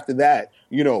then after that,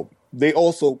 they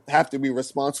also have to be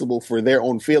responsible for their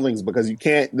own feelings, because you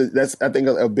can't. That's, I think,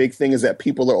 a big thing is that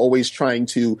people are always trying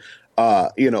to,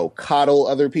 coddle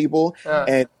other people,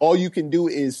 and all you can do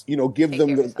is, give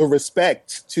them the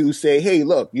respect to say, hey,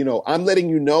 look, I'm letting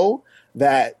you know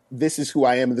that this is who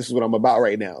I am and this is what I'm about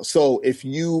right now. So if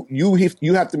you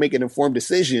have to make an informed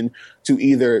decision to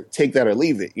either take that or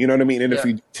leave it. You know what I mean? And if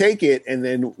you take it, and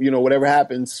then whatever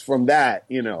happens from that,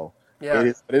 it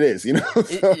is what it is.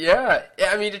 So, yeah.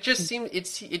 I mean, it just seems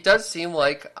it does seem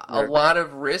like a lot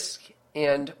of risk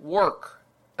and work.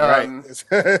 Right.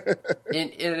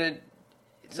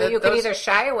 So you could either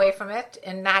shy away from it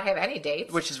and not have any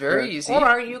dates, which is very easy,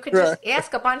 or you could just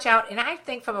ask a bunch out. And I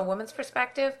think from a woman's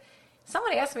perspective,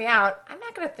 someone asks me out, I'm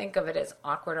not going to think of it as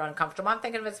awkward or uncomfortable. I'm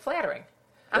thinking of it as flattering.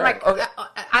 I'm like, okay.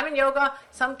 I'm in yoga.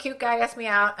 Some cute guy asked me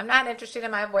out. I'm not interested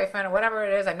in my boyfriend or whatever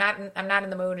it is. I'm not in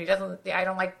the mood. I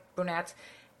don't like brunettes.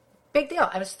 Big deal.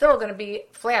 I'm still going to be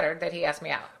flattered that he asked me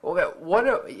out.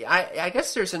 Well, I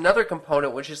guess there's another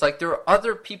component, which is like there are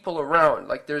other people around.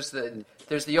 Like there's the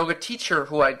yoga teacher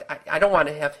who I don't want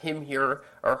to have him here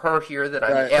or her here that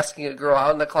I'm asking a girl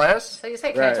out in the class. So you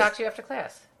say, can I talk to you after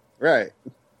class? Right.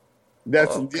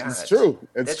 It's true.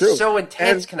 It's true. So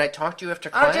intense. Can I talk to you after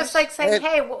class? Oh, just like saying,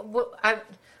 hey,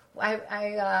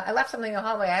 I left something in the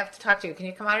hallway. I have to talk to you. Can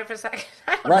you come out here for a second?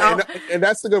 I don't know. And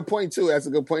that's a good point too. That's a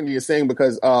good point that you're saying,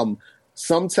 because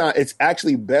sometimes it's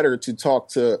actually better to talk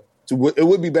to. It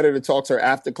would be better to talk to her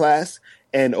after class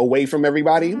and away from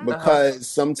everybody, because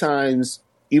sometimes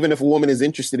even if a woman is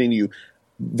interested in you,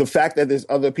 the fact that there's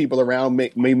other people around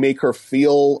may make her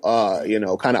feel,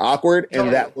 kind of awkward,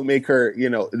 and that will make her,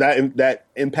 that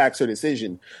impacts her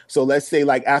decision. So let's say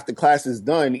like after class is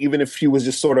done, even if she was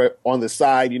just sort of on the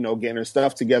side, getting her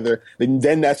stuff together,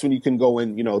 then that's when you can go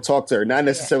and, talk to her. Not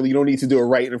necessarily, you don't need to do it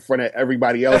right in front of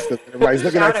everybody else, because everybody's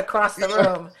looking at across the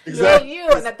room. Exactly. You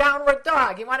and the downward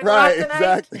dog. You want to go out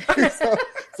tonight? Exactly.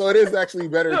 so it is actually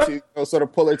better to sort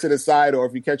of pull her to the side, or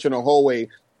if you catch her in a hallway,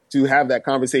 to have that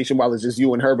conversation while it's just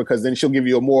you and her, because then she'll give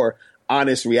you a more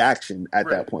honest reaction at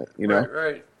that point,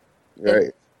 Right.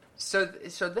 Right. So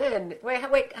then,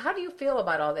 Wait. How do you feel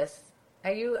about all this?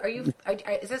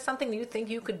 Is this something you think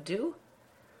you could do?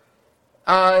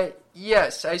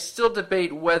 Yes, I still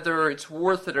debate whether it's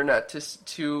worth it or not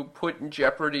to put in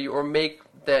jeopardy or make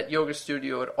that yoga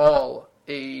studio at all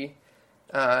a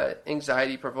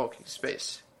anxiety-provoking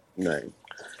space. Right.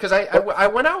 Because I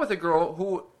went out with a girl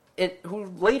who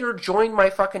later joined my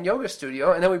fucking yoga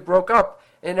studio, and then we broke up.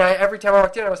 And every time I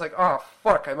walked in, I was like, "Oh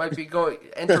fuck, I might be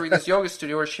entering this yoga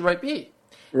studio where she might be."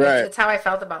 Right. It's how I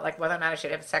felt about like whether or not I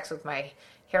should have sex with my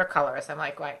hair colorist. I'm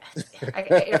like,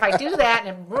 if I do that and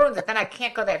it ruins it, then I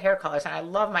can't go to that hair colorist, and I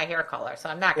love my hair color, so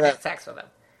I'm not going to have sex with him.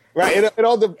 Right. It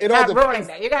all depends. Ruining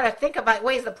that. You got to think about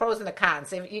weighs the pros and the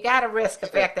cons. You got to risk the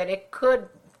fact that it could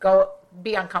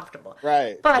be uncomfortable.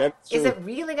 Right. But is it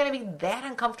really going to be that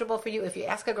uncomfortable for you if you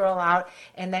ask a girl out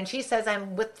and then she says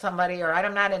I'm with somebody or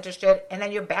I'm not interested, and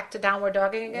then you're back to downward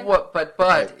dogging again? What? But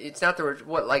it's not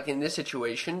like in this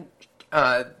situation.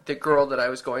 The girl that I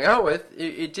was going out with,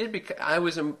 it did because I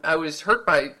was hurt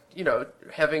by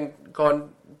having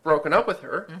broken up with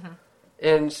her,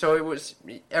 and so it was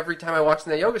every time I walked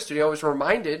in that yoga studio, I was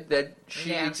reminded that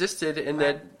she existed and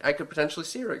that I could potentially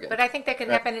see her again. But I think that can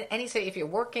happen in any if you're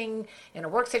working in a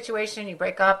work situation, you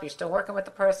break up, you're still working with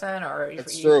the person, or you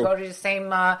go to the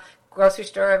same grocery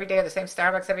store every day or the same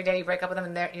Starbucks every day, you break up with them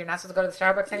and you're not supposed to go to the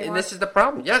Starbucks anymore? And this is the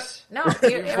problem, yes. No.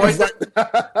 You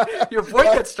avoid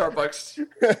that Starbucks.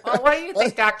 Well, what do you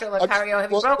think, Dr. Lucario?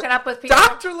 Have you broken up with people?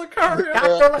 Dr. Lucario!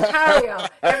 Dr. Lucario!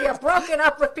 Have you broken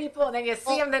up with people and then you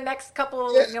see them the next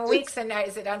couple weeks and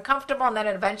is it uncomfortable and then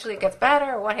it eventually gets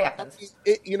better, or what happens?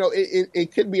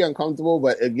 It could be uncomfortable,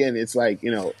 but again, it's like,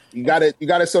 you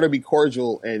gotta sort of be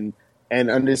cordial and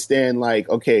understand, like,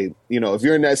 okay, if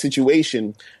you're in that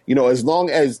situation, as long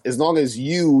as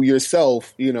you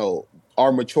yourself,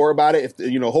 are mature about it,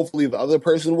 if hopefully the other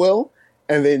person will,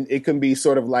 and then it can be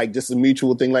sort of like just a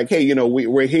mutual thing, like, hey,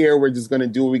 we're here, we're just gonna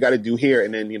do what we got to do here,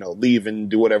 and then leave and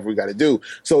do whatever we got to do.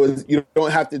 So you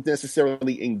don't have to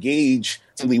necessarily engage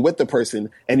with the person,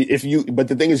 and but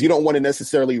the thing is, you don't want to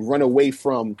necessarily run away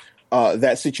from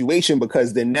that situation,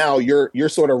 because then now you're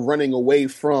sort of running away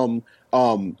from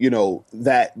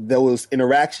those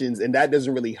interactions, and that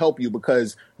doesn't really help you,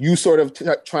 because you sort of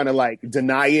trying to like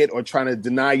deny it or trying to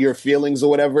deny your feelings or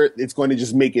whatever. It's going to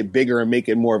just make it bigger and make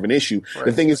it more of an issue. Right.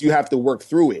 The thing is, you have to work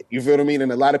through it. You feel what I mean?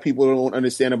 And a lot of people don't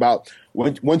understand about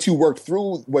once you work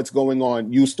through what's going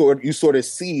on, you sort of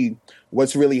see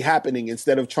what's really happening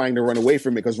instead of trying to run away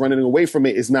from it, because running away from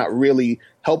it is not really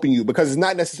helping you, because it's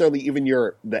not necessarily even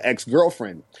the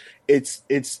ex-girlfriend. It's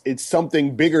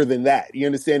something bigger than that. You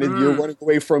understand? You're running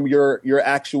away from your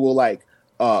actual, like,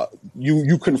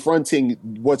 you confronting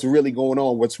what's really going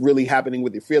on, what's really happening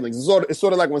with your feelings. It's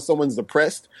sort of like when someone's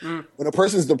depressed. When a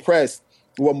person's depressed,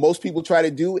 what most people try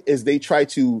to do is they try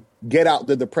to get out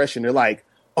the depression. They're like,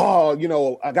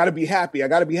 oh, I got to be happy. I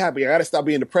got to stop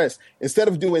being depressed. Instead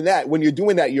of doing that, when you're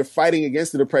doing that, you're fighting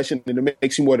against the depression, and it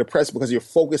makes you more depressed because you're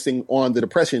focusing on the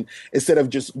depression instead of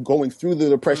just going through the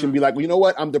depression. Be like, well, you know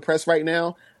what? I'm depressed right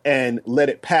now, and let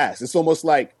it pass. It's almost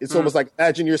like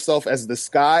imagine yourself as the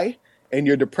sky, and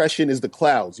your depression is the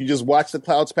clouds. You just watch the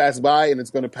clouds pass by, and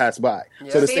it's going to pass by.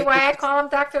 Yeah. So see why I call him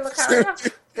Dr.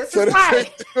 Lucario? This is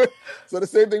why. So the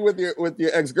same thing with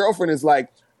your ex-girlfriend is like,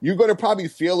 you're going to probably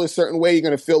feel a certain way. You're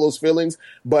going to feel those feelings,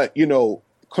 but,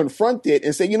 confront it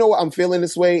and say, you know what, I'm feeling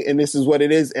this way, and this is what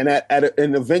it is. And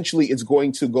and eventually it's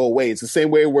going to go away. It's the same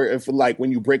way where if, like,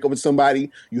 when you break up with somebody,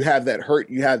 you have that hurt,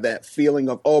 you have that feeling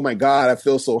of, oh my God, I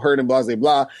feel so hurt and blah, blah,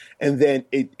 blah. And then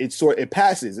it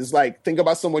passes. It's like, think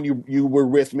about someone you were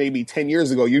with maybe 10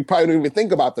 years ago. You probably don't even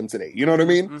think about them today. You know what I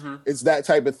mean? Mm-hmm. It's that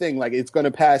type of thing. Like, it's going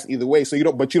to pass either way. So you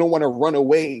don't want to run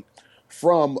away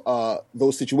from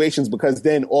those situations, because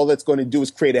then all that's going to do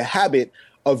is create a habit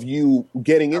of you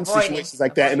getting in situations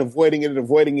like that and avoiding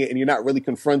it, and you're not really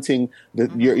confronting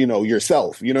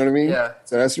yourself. You know what I mean? Yeah.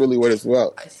 So that's really what it's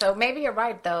about. So maybe you're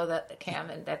right, though, that Cam,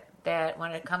 and that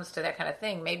when it comes to that kind of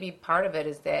thing, maybe part of it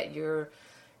is that you're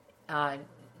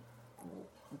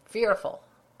fearful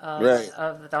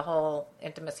of the whole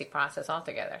intimacy process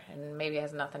altogether, and maybe it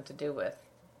has nothing to do with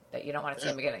that you don't want to see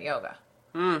him again at yoga.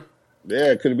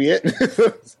 Yeah, could be it.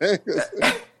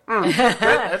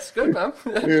 That's good, man.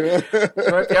 You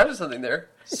might be onto something there.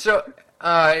 So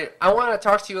I want to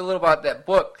talk to you a little about that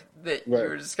book that you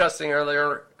were discussing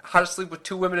earlier, How to Sleep with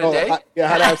Two Women a Day. How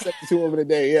to have sex with 2 women a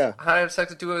day, yeah. How to have sex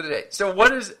with 2 women a day. So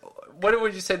what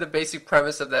would you say the basic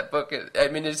premise of that book is? I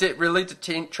mean, is it really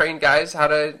to train guys how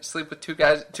to sleep with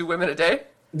 2 women a day?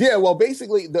 Yeah, well,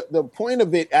 basically, the point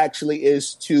of it actually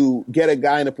is to get a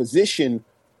guy in a position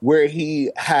where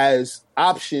he has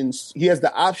options. He has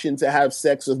the option to have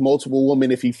sex with multiple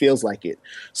women if he feels like it.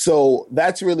 So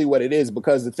that's really what it is,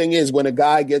 because the thing is, when a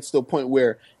guy gets to a point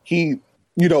where he,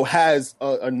 has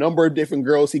a number of different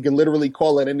girls he can literally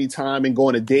call at any time and go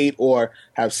on a date or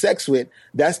have sex with,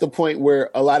 that's the point where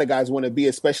a lot of guys want to be,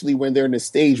 especially when they're in a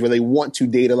stage where they want to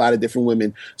date a lot of different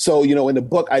women. So, in the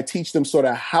book, I teach them sort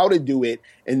of how to do it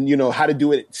and, how to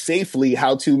do it safely,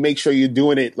 how to make sure you're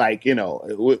doing it like,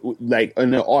 like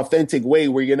in an authentic way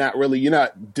where you're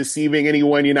not deceiving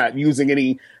anyone. You're not using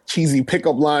any cheesy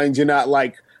pickup lines. You're not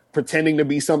like pretending to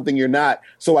be something you're not.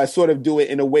 So I sort of do it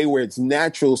in a way where it's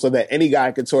natural so that any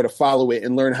guy can sort of follow it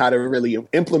and learn how to really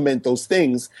implement those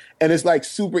things. And it's like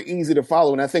super easy to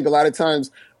follow. And I think a lot of times,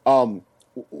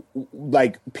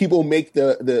 like people make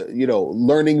the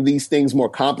learning these things more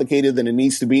complicated than it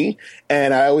needs to be.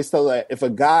 And I always tell that if a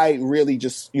guy really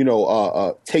just,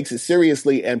 takes it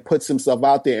seriously and puts himself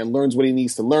out there and learns what he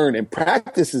needs to learn and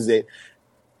practices it,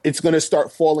 it's going to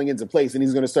start falling into place, and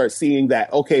he's going to start seeing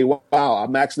that, okay, wow,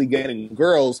 I'm actually getting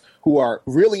girls who are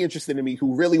really interested in me,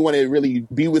 who really want to really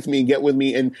be with me and get with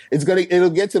me. And it'll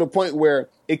get to the point where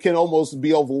it can almost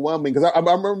be overwhelming. Because I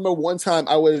remember one time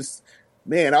I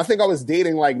think I was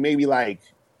dating maybe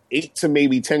 8 to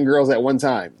maybe 10 girls at one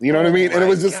time. You know what I mean? And it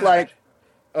was just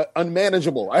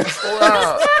unmanageable.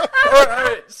 Wow. All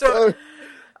right. So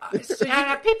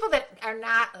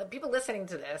people listening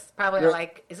to this probably are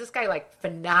like, is this guy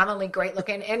phenomenally great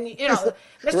looking? And Mr.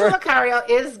 Lucario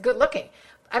is good looking.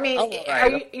 I mean,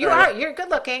 you're good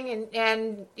looking,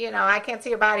 and I can't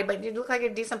see your body, but you look like a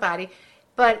decent body.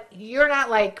 But you're not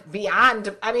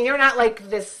beyond. I mean, you're not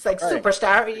this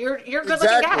superstar. You're a good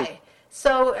looking guy.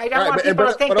 So I don't want people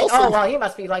to think he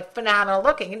must be phenomenal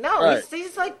looking. No, he's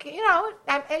he's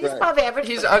above average.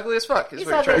 He's ugly as fuck. He's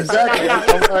ugly as fuck.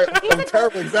 Exactly. I'm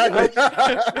terrible. Exactly.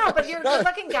 No, but you're a good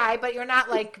looking guy, but you're not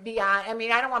beyond. I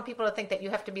mean, I don't want people to think that you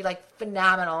have to be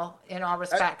phenomenal in all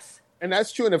respects. And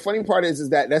that's true. And the funny part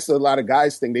is that that's a lot of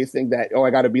guys think. They think that, I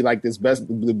got to be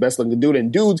the best looking dude.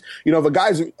 And dudes, if a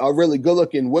guy's really good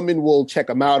looking, women will check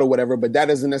him out or whatever, but that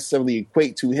doesn't necessarily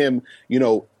equate to him,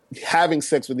 having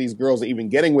sex with these girls or even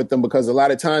getting with them, because a lot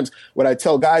of times what I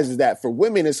tell guys is that for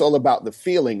women, it's all about the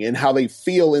feeling and how they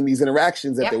feel in these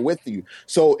interactions that they're with you.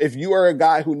 So if you are a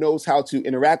guy who knows how to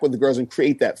interact with the girls and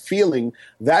create that feeling,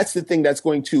 that's the thing that's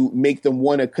going to make them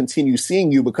want to continue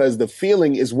seeing you, because the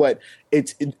feeling is what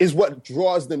what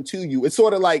draws them to you. It's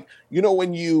sort of like,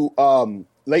 when you,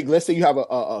 let's say you have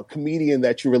a comedian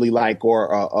that you really like,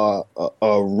 or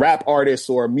a rap artist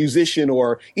or a musician,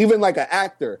 or even an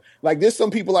actor. There's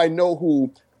some people I know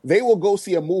who they will go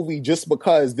see a movie just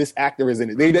because this actor is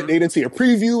in it. They didn't see a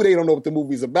preview. They don't know what the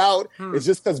movie's about. It's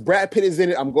just because Brad Pitt is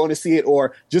in it, I'm going to see it.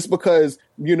 Or just because,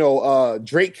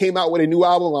 Drake came out with a new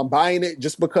album, I'm buying it.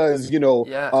 Just because,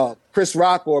 Chris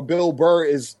Rock or Bill Burr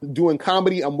is doing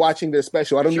comedy, I'm watching their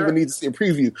special. I don't even need to see a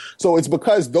preview. So it's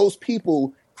because those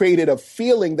people created a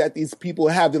feeling that these people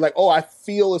have. They're like, I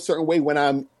feel a certain way when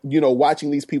I'm,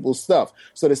 watching these people's stuff.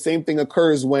 So the same thing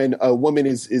occurs when a woman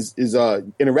is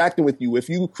interacting with you. If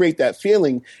you create that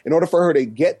feeling, in order for her to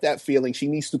get that feeling, she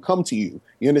needs to come to you.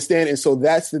 You understand? And so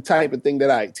that's the type of thing that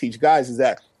I teach guys, is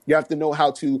that you have to know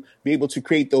how to be able to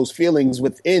create those feelings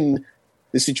within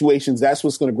the situations. That's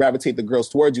what's going to gravitate the girls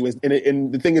towards you.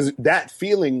 And the thing is, that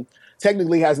feeling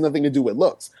technically has nothing to do with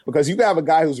looks, because you can have a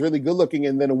guy who's really good looking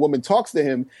and then a woman talks to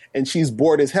him and she's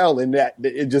bored as hell, and that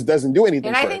it just doesn't do anything.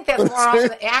 And I think that's more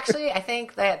often, actually, I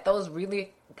think that those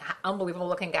really unbelievable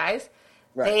looking guys,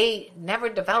 they never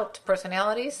developed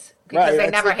personalities because they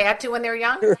never had to when they're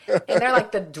young, and they're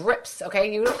like the drips.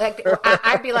 Okay,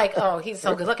 I'd be like, he's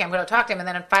so good looking, I'm going to talk to him, and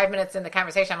then in 5 minutes in the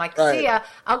conversation, I'm like, see ya,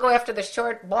 I'll go after the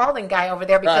short balding guy over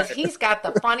there because he's got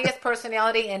the funniest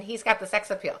personality and he's got the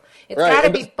sex appeal. It's got to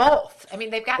be both. I mean,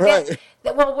 they've got that.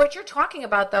 Well, what you're talking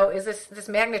about though is this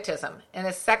magnetism and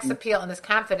this sex appeal and this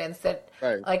confidence that,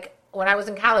 when I was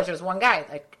in college, there was one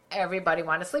guy everybody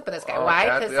wanted to sleep with this guy.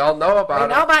 Why? Because we all know about him.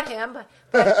 We know about him,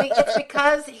 but it's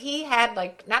because he had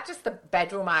not just the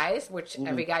bedroom eyes, which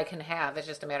every guy can have. It's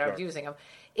just a matter of using them.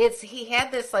 He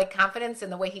had this confidence in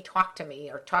the way he talked to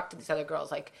me or talked to these other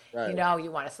girls.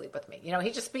 You want to sleep with me.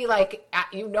 He'd just be like,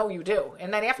 you do.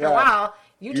 And then after a while,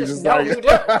 you just know you do.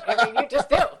 I mean, you just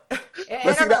do.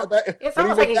 It's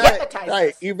almost like he hypnotizes.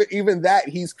 Right. Even that,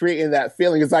 he's creating that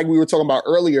feeling. It's like we were talking about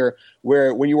earlier,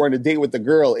 where when you were on a date with the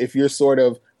girl, if you're sort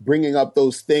of bringing up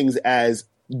those things as,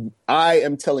 I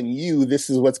am telling you this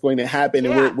is what's going to happen,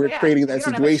 and we're creating that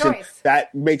situation,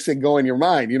 that makes it go in your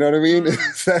mind. You know what I mean?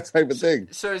 It's that type of thing.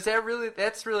 So is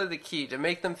that's really the key, to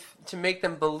make them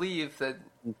believe that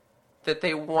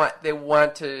they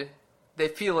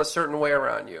feel a certain way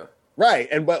around you. Right.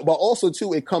 And but also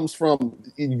too, it comes from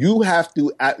you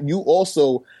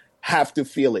also have to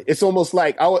feel it. It's almost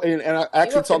like I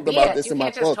actually talked about this in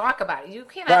my book. You can't just talk about it. You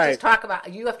cannot just talk about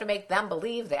it. You have to make them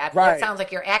believe that. Right. That sounds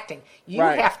like you're acting. You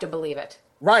have to believe it.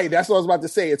 Right. That's what I was about to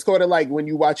say. It's sort of like when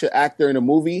you watch an actor in a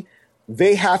movie,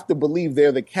 they have to believe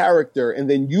they're the character, and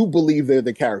then you believe they're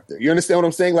the character. You understand what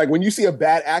I'm saying? Like when you see a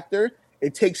bad actor,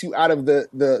 it takes you out of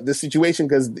the situation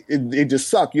because it just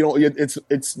suck. You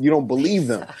don't believe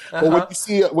them.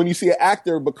 But when you see an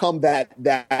actor become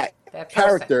that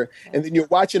character, and then you're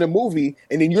watching a movie,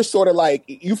 and then you're sort of like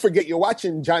you forget you're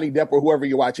watching Johnny Depp or whoever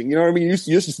you're watching. You know what I mean?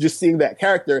 You're just seeing that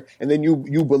character, and then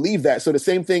you believe that. So the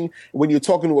same thing when you're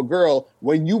talking to a girl,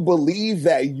 when you believe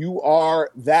that you are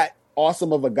that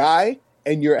awesome of a guy,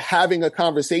 and you're having a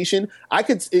conversation.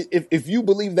 If you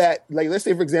believe that, like let's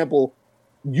say for example,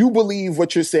 you believe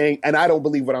what you're saying and I don't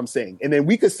believe what I'm saying. And then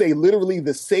we could say literally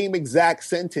the same exact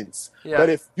sentence. Yeah. But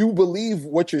if you believe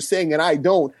what you're saying and I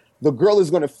don't, the girl is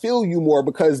going to feel you more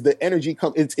because the energy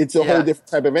it's a whole different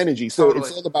type of energy. So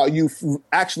It's all about you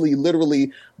actually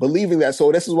literally believing that.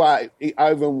 So this is why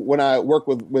even when I work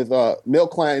with male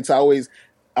clients, I always,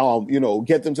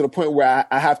 get them to the point where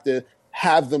I have to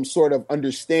have them sort of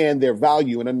understand their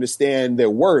value and understand their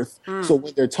worth. So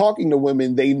when they're talking to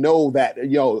women, they know that,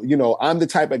 I'm the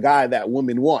type of guy that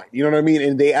women want. You know what I mean?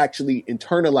 And they actually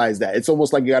internalize that. It's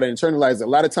almost like you got to internalize it. A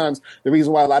lot of times, the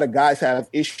reason why a lot of guys have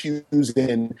issues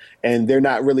and they're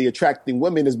not really attracting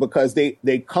women is because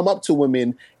they come up to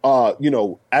women,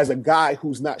 as a guy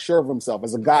who's not sure of himself,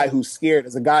 as a guy who's scared,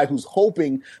 as a guy who's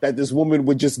hoping that this woman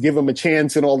would just give him a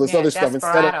chance and all this other stuff.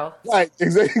 Instead of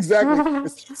exactly.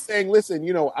 Instead of saying, listen,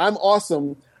 I'm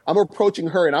awesome. I'm approaching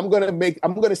her and I'm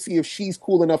going to see if she's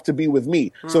cool enough to be with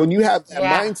me. So when you have that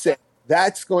mindset,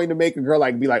 that's going to make a girl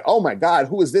be like, oh my God,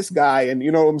 who is this guy? And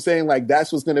you know what I'm saying? Like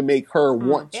that's what's going to make her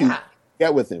want to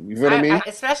get with him. You feel what I mean?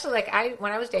 Especially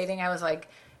when I was dating, I was like,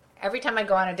 every time I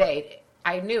go on a date,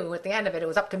 I knew at the end of it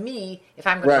was up to me if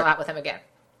I'm going to go out with him again.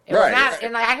 It was not,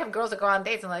 and I have girls that go on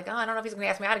dates and like, oh, I don't know if he's going to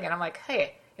ask me out again. I'm like,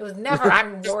 hey, it was never,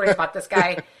 I'm worried about this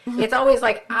guy. It's always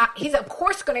like, he's of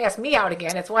course going to ask me out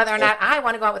again. It's whether or not I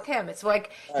want to go out with him. It's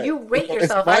like, you rate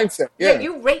yourself. Mindset.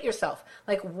 You rate yourself.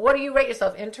 Like, what do you rate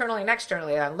yourself internally and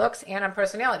externally on looks and on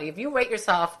personality? If you rate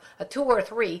yourself a 2 or a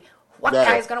 3, what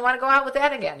guy is going to want to go out with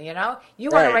that again? You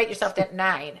want to rate yourself at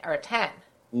 9 or a 10.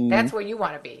 That's where you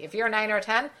want to be. If you're a 9 or a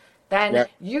 10, then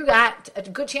you got a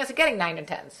good chance of getting 9 and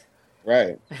 10s.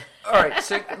 Right. All right.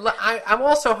 So I'm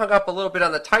also hung up a little bit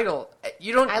on the title.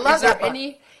 You don't. I love that.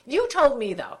 You told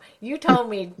me, Mr.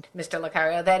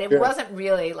 Lucario, that it wasn't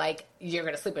really like you're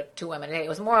going to sleep with 2 women a day. It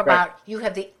was more about you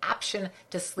have the option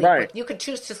to sleep with. You could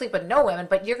choose to sleep with no women,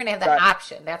 but you're going to have that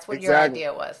option. That's what your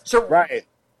idea was. So right.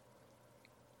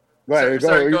 Go ahead,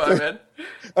 man.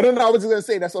 I don't know. I was just going to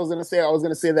say. That's what I was going to say. I was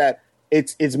going to say that.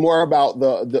 It's more about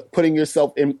the putting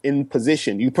yourself in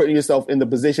position. You putting yourself in the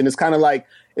position. It's kind of like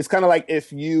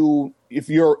if you're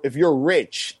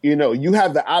rich, you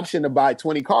have the option to buy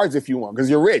 20 cars if you want because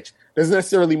you're rich. Doesn't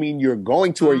necessarily mean you're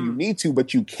going to or you need to,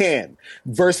 but you can.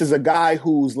 Versus a guy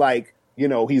who's like,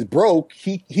 he's broke.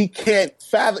 He can't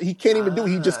fathom. He can't even do it.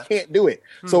 He just can't do it.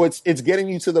 So it's getting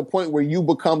you to the point where you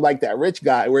become like that rich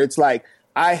guy, where it's like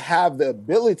I have the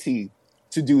ability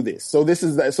to do this. So that's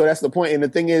the point. And the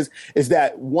thing is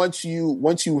that once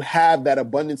you have that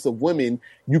abundance of women,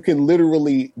 you can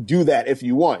literally do that if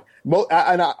you want.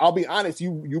 And I'll be honest,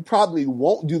 you probably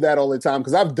won't do that all the time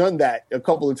because I've done that a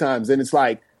couple of times and it's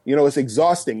like, it's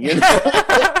exhausting. You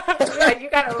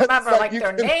got to remember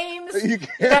their names. You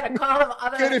got to call them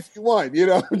other. Good if you want,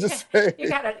 I'm just saying.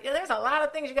 There's a lot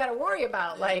of things you got to worry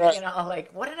about. Like,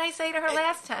 what did I say to her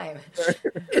last time?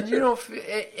 And you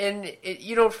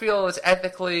don't feel it's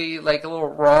ethically a little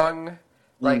wrong,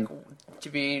 to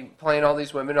be playing all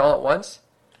these women all at once.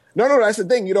 No, that's the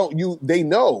thing. They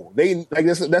know.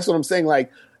 That's what I'm saying.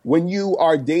 Like when you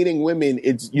are dating women,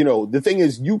 it's the thing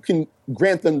is you can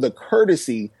grant them the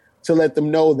courtesy to let them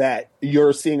know that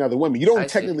you're seeing other women. You don't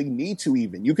technically need to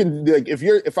even. You can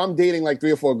if I'm dating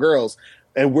 3 or 4 girls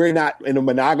and we're not in a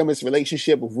monogamous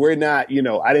relationship, if we're not,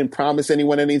 I didn't promise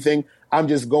anyone anything, I'm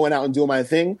just going out and doing my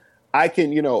thing. I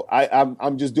can,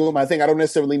 I'm just doing my thing. I don't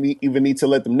necessarily even need to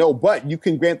let them know, but you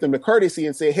can grant them the courtesy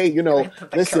and say, hey,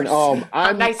 listen,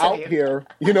 I'm nice out here,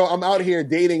 I'm out here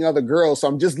dating other girls. So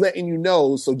I'm just letting you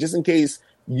know. So just in case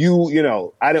I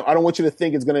don't want you to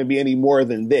think it's going to be any more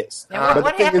than this. Now,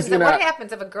 what happens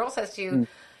if a girl says to you,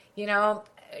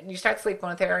 you start sleeping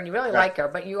with her and you really like her,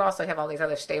 but you also have all these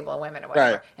other stable women or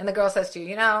whatever. Right. And the girl says to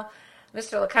you,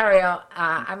 Mr. Lucario,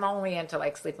 I'm only into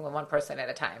sleeping with one person at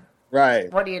a time.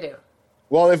 Right. What do you do?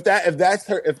 Well, if that's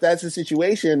the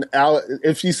situation,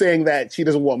 if she's saying that she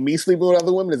doesn't want me sleeping with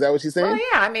other women, is that what she's saying? Well,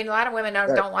 yeah. I mean, a lot of women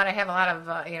don't want to have a lot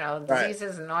of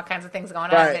diseases and all kinds of things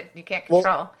going on that you can't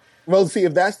control. Well, see,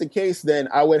 if that's the case, then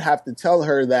I would have to tell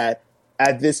her that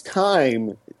at this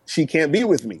time she can't be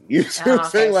with me. You see what I'm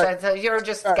saying? Like, so you're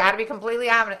just got to be completely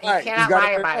honest. You cannot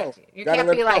lie about it. You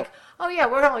can't be like, oh yeah,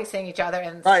 we're only seeing each other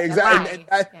and exactly.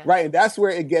 And that's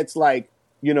where it gets like,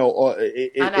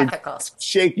 unethical, it's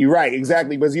shaky, right?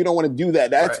 Exactly, because you don't want to do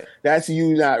that. That's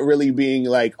you not really being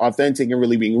like authentic and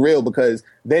really being real, because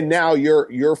then now you're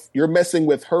messing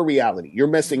with her reality. You're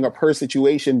messing up her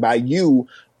situation by you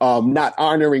not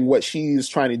honoring what she's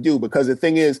trying to do. Because the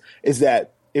thing is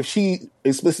that if she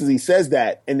explicitly says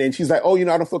that, and then she's like, oh, I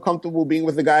don't feel comfortable being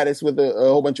with a guy that's with a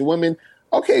whole bunch of women.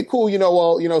 Okay, cool.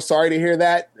 Sorry to hear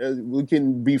that. We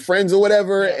can be friends or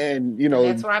whatever. And,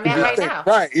 that's where I'm at right now.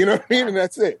 Right. You know what I mean? And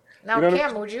that's it. Now,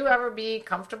 Kim, would you ever be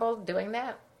comfortable doing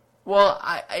that? Well,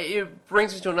 it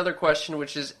brings me to another question,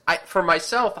 which is, for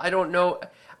myself, I don't know.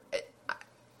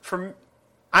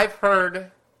 I've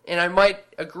heard, and I might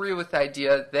agree with the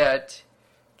idea that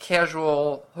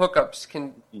casual hookups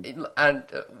can, and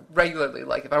regularly,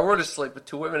 like if I were to sleep with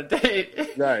two women a day,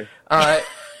 right.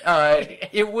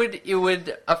 It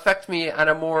would affect me on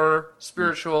a more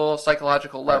spiritual,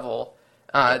 psychological level,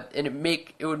 and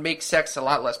it would make sex a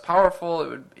lot less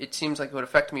powerful. It seems like it would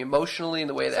affect me emotionally in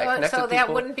the way that I connect with people. So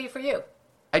that wouldn't be for you.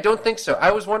 I don't think so.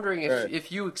 I was wondering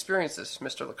if you experienced this,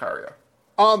 Mr. Lucario.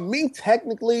 Me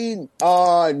technically,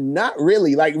 not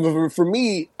really. Like for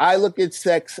me, I look at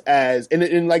sex as,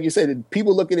 and like you said,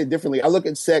 people look at it differently. I look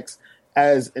at sex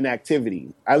as an activity.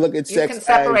 I look at sex as... You can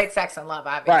separate sex and love,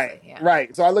 obviously. Right, yeah.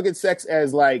 Right. So I look at sex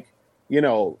as like,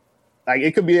 like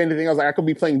it could be anything else. Like I could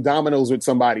be playing dominoes with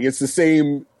somebody. It's the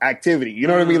same activity. You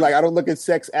know what I mean? Like I don't look at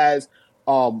sex as,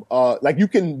 like you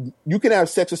can have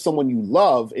sex with someone you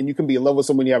love, and you can be in love with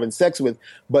someone you're having sex with,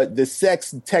 but the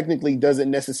sex technically doesn't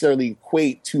necessarily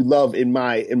equate to love in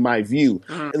my view.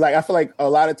 Like I feel like a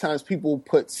lot of times people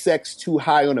put sex too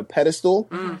high on a pedestal,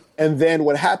 and then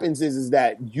what happens is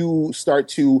that you start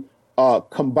to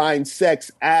combine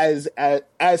sex as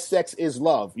sex is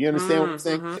love. You understand what I'm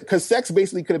saying? Because sex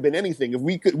basically could have been anything. If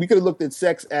we could have looked at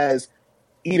sex as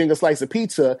eating a slice of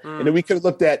pizza, and then we could have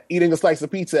looked at eating a slice of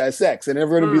pizza as sex, and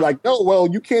everyone would be like, "No, well,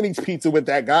 you can't eat pizza with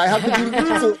that guy. How could you eat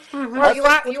pizza?" Well, you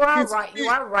are right. You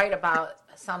are right about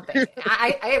something.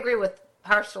 I agree with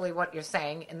partially what you're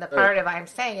saying, and the part of I'm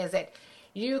saying is that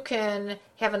you can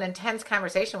have an intense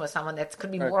conversation with someone that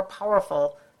could be more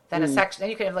powerful than a sex.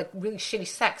 Then you can have like really shitty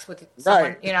sex with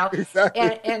someone,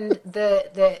 Exactly. and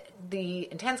the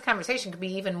intense conversation could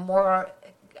be even more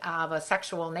of a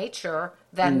sexual nature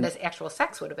than this actual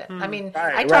sex would have been. I mean,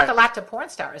 I talk a lot to porn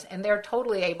stars, and they're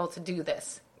totally able to do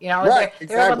this.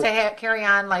 They're able to carry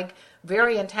on like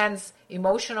very intense,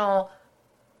 emotional,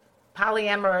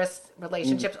 polyamorous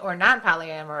relationships or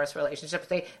non-polyamorous relationships.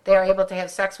 They are able to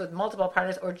have sex with multiple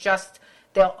partners, or just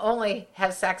they'll only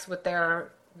have sex with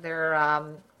their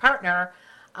partner,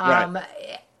 and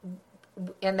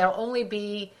they'll only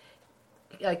be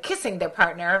kissing their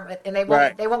partner, and they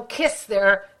won't kiss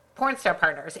their porn star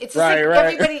partners. It's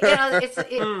everybody.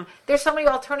 There's so many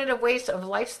alternative ways of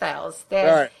lifestyles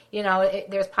that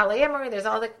there's polyamory. There's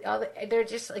all the. They're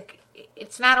just like,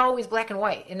 it's not always black and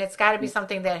white, and it's got to be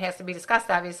something that has to be discussed,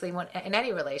 obviously, in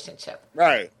any relationship.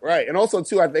 Right, and also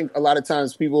too, I think a lot of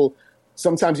times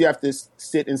sometimes you have to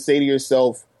sit and say to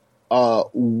yourself,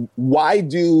 why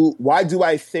do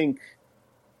I think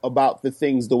about the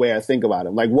things the way I think about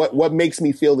them? Like what makes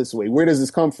me feel this way? Where does this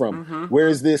come from? Where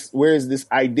is this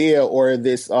idea or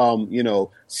this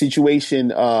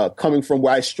situation coming from,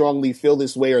 where I strongly feel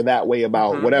this way or that way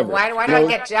about whatever? Why do I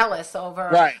get jealous over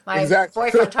my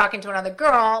boyfriend talking to another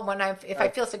girl if I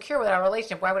feel secure with our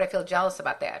relationship? Why would I feel jealous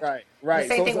about that? Right.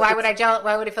 The same thing. Why would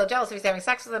he feel jealous if he's having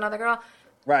sex with another girl?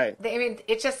 Right. I mean,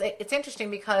 it's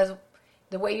interesting because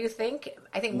the way you think,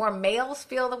 I think more males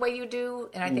feel the way you do,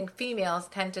 and I think females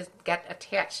tend to get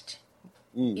attached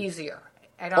easier.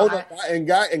 And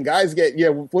guys get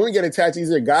when we get attached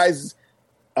easier, guys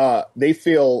they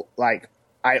feel like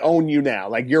I own you now,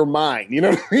 like you're mine. You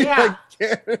know what I mean? Yeah.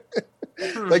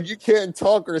 Like you can't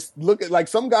talk or look at, like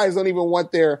some guys don't even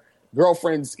want their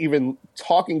girlfriends even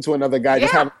talking to another guy,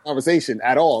 just having a conversation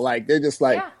at all. Like they're just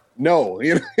like, no,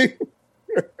 you know.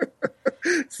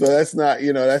 So that's not,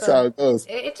 that's how it goes.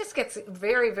 It just gets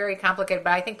very, very complicated.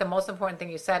 But I think the most important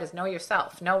thing you said is know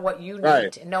yourself, know what you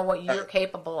need, and know what you're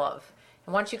capable of.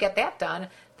 And once you get that done,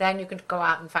 then you can go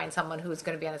out and find someone who's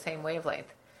going to be on the same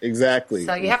wavelength. Exactly.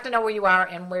 So you have to know where you are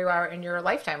and where you are in your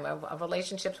lifetime of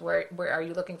relationships. Where are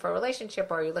you looking for a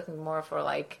relationship, or are you looking more for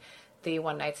like the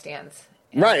one night stands?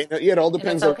 Right. Yeah, it all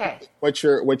depends on okay. what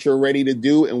you're ready to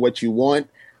do and what you want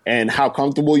and how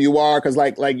comfortable you are. Because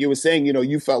like you were saying,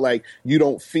 you felt like you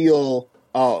don't feel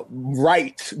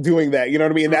right doing that. You know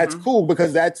what I mean? And that's cool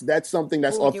because that's something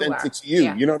that's authentic to you.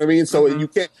 Yeah. You know what I mean? So you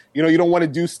can't, you don't want to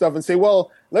do stuff and say,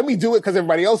 well, let me do it because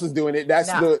everybody else is doing it. That's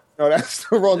that's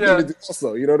the wrong thing to do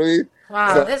also. You know what I mean?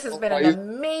 Wow, So, this has been an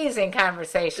amazing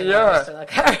conversation, Yeah. Mr.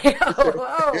 Lucario.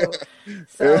 Whoa.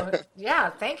 So,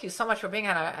 thank you so much for being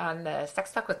on the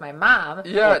Sex Talk with my mom.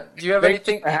 Yeah. Do you have Thank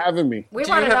anything? you for having me. We Do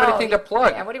you want to have know, anything to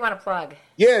plug? Yeah, what do you want to plug?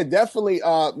 Yeah, definitely.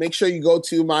 Make sure you go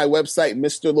to my website,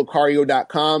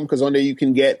 mrlucario.com, because on there you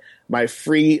can get my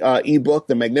free ebook,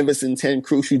 The Magnificent 10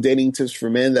 Crucial Dating Tips for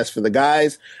Men. That's for the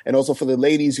guys. And also for the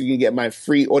ladies, you can get my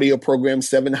free audio program,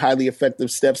 7 Highly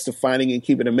Effective Steps to Finding and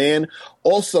Keeping a Man.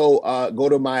 Also, go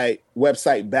to my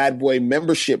website,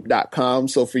 badboymembership.com.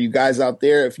 So for you guys out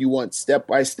there, if you want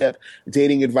step-by-step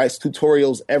dating advice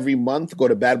tutorials every month, go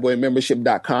to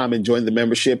badboymembership.com and join the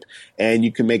membership, and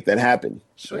you can make that happen.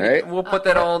 Sweet. All right? We'll put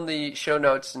that all in the show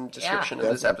notes and description of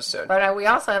this episode. But we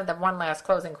also have the one last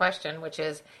closing question, which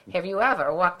is, have you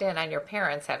ever walked in on your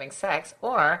parents having sex,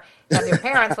 or have your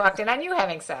parents walked in on you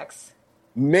having sex?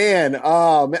 Man,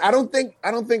 I don't think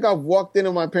I've walked in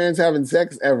on my parents having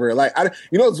sex ever. Like,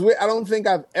 it's weird. I don't think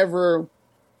I've ever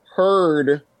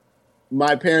heard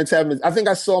my parents having. I think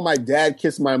I saw my dad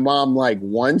kiss my mom like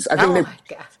once. I think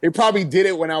they probably did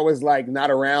it when I was like not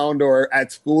around or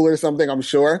at school or something. I'm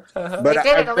sure, but they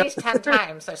did it at least 10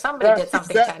 times. So somebody did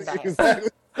something 10 times. Exactly.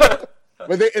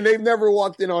 But they've never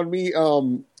walked in on me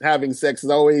having sex.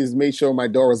 I always made sure my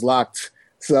door was locked.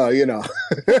 So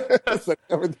so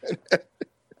never did that.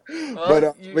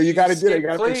 Well, but you got to do it. You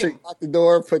got to make sure you lock the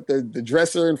door, put the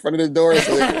dresser in front of the door,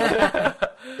 so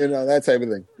that type of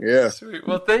thing. Yeah. Sweet.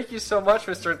 Well, thank you so much,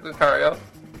 Mr. Lucario.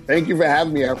 Thank you for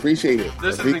having me. I appreciate it.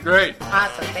 This has been great.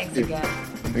 Awesome. Thanks again.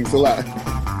 Thanks a lot.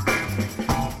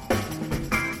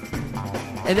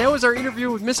 And that was our interview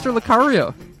with Mr.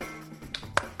 Lucario.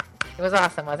 It was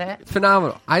awesome, wasn't it?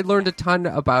 Phenomenal. I learned a ton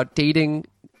about dating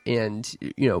and,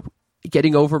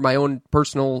 getting over my own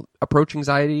personal approach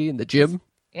anxiety in the gym.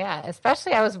 Yeah,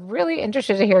 especially I was really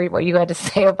interested to hear what you had to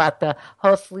say about the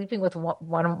whole sleeping with more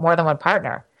than one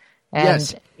partner.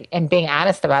 And being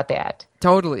honest about that.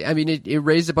 Totally. I mean, it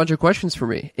raised a bunch of questions for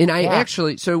me. And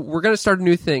so we're going to start a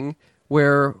new thing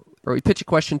where we pitch a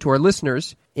question to our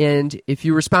listeners. And if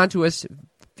you respond to us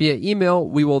via email,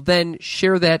 we will then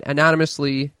share that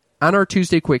anonymously on our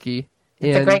Tuesday Quickie.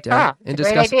 It's a great call. It's a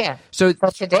great idea. So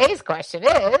today's question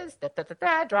is,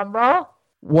 drum roll.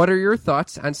 What are your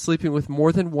thoughts on sleeping with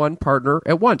more than one partner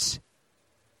at once?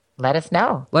 Let us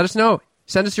know.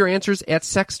 Send us your answers at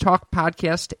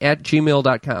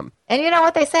sextalkpodcast@gmail.com. And you know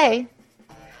what they say?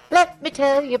 Let me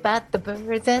tell you about the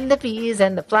birds and the bees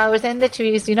and the flowers and the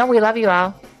trees. We love you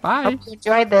all. Bye. Hope you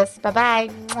enjoyed this.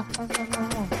 Bye-bye.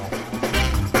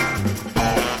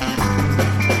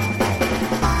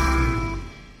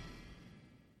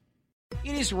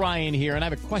 It is Ryan here, and I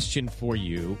have a question for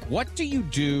you. What do you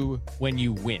do when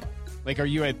you win? Like, are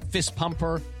you a fist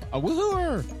pumper, a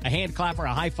woohooer, a hand clapper,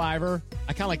 a high fiver?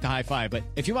 I kind of like the high five, but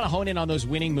if you want to hone in on those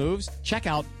winning moves, check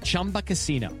out Chumba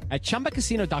Casino. At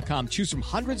ChumbaCasino.com, choose from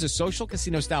hundreds of social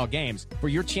casino-style games for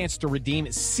your chance to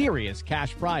redeem serious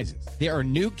cash prizes. There are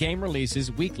new game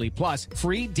releases weekly, plus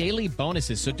free daily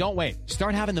bonuses, so don't wait.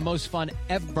 Start having the most fun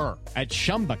ever at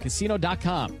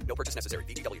ChumbaCasino.com. No purchase necessary.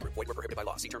 VGW Group. Void where prohibited by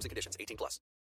law. See terms and conditions. 18+.